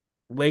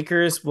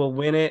 Lakers will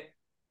win it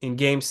in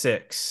game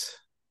 6.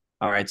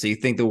 All right. So you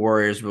think the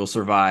Warriors will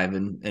survive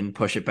and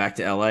push it back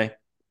to LA?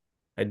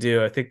 I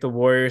do. I think the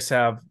Warriors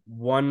have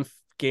one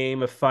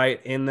game of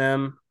fight in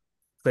them.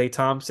 Klay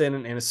Thompson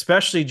and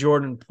especially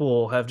Jordan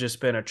Poole have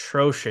just been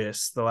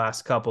atrocious the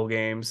last couple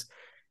games.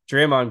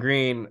 Draymond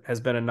Green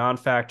has been a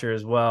non-factor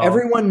as well.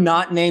 Everyone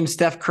not named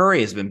Steph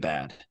Curry has been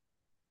bad.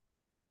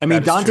 I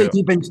mean, Dante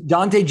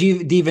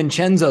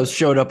DiVincenzo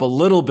showed up a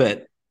little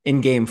bit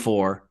in game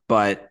 4,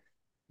 but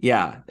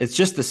yeah, it's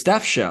just the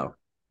Steph show.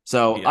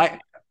 So yeah.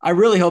 I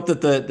really hope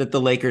that the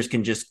Lakers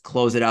can just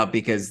close it out,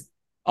 because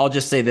I'll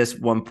just say this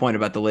one point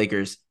about the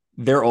Lakers.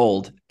 they're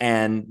old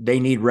and they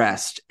need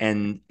rest.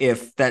 And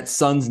if that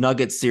Suns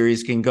Nuggets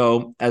series can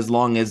go as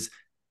long as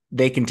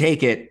they can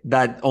take it,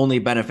 that only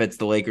benefits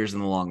the Lakers in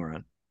the long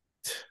run.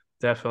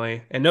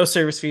 Definitely. And no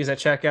service fees at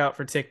checkout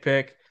for Tick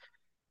Pick.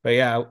 But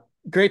yeah,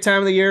 great time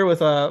of the year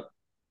with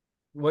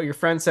what your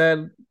friend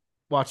said,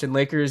 watching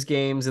Lakers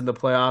games in the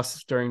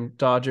playoffs during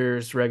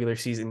Dodgers regular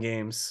season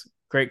games.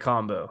 Great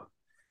combo.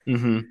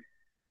 Mm-hmm.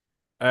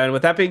 And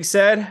with that being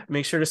said,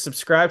 make sure to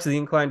subscribe to the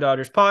Incline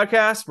Dodgers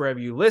podcast wherever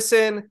you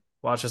listen.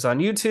 Watch us on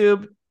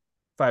YouTube,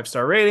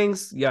 5-star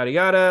ratings, yada,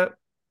 yada.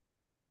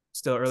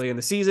 Still early in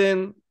the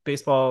season.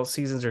 Baseball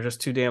seasons are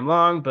just too damn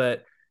long,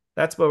 but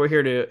that's what we're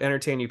here to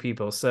entertain you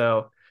people.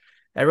 So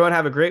everyone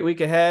have a great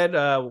week ahead.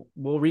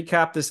 We'll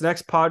recap this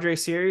next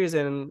Padres series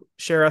and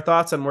share our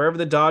thoughts on wherever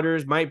the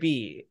Dodgers might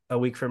be a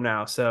week from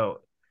now.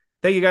 So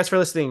thank you guys for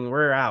listening.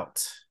 We're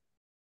out.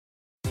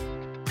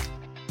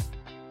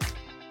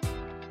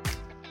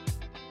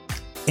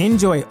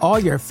 Enjoy all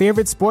your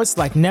favorite sports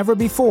like never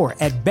before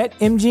at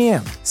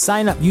BetMGM.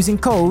 Sign up using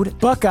code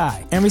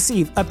Buckeye and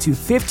receive up to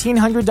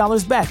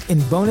 $1,500 back in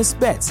bonus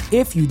bets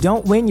if you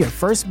don't win your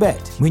first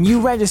bet. When you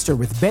register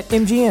with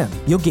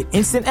BetMGM, you'll get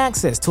instant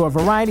access to a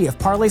variety of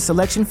parlay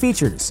selection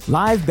features,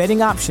 live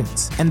betting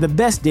options, and the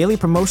best daily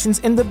promotions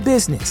in the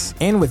business.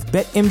 And with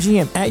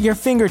BetMGM at your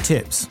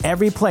fingertips,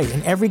 every play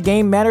and every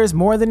game matters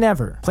more than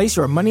ever. Place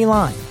your money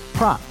line,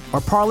 prop, or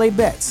parlay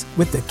bets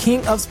with the king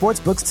of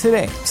sportsbooks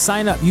today.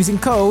 Sign up using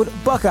code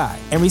Buckeye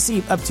and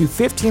receive up to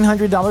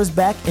 $1,500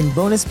 back in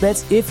bonus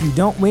bets if you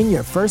don't win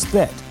your first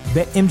bet.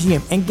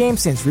 BetMGM and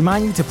GameSense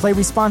remind you to play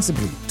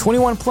responsibly.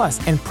 21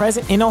 plus and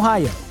present in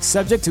Ohio,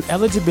 subject to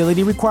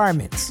eligibility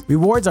requirements.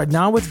 Rewards are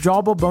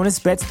non-withdrawable bonus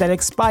bets that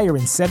expire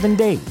in 7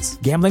 days.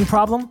 Gambling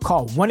problem?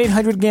 Call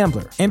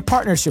 1-800-GAMBLER in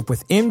partnership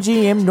with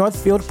MGM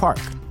Northfield Park.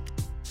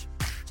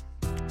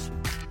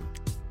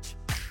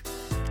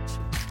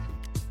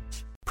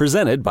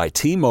 Presented by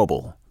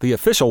T-Mobile, the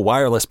official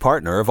wireless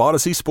partner of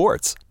Odyssey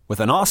Sports. With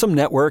an awesome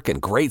network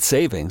and great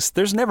savings,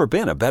 there's never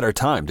been a better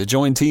time to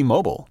join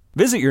T-Mobile.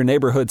 Visit your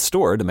neighborhood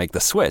store to make the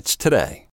switch today.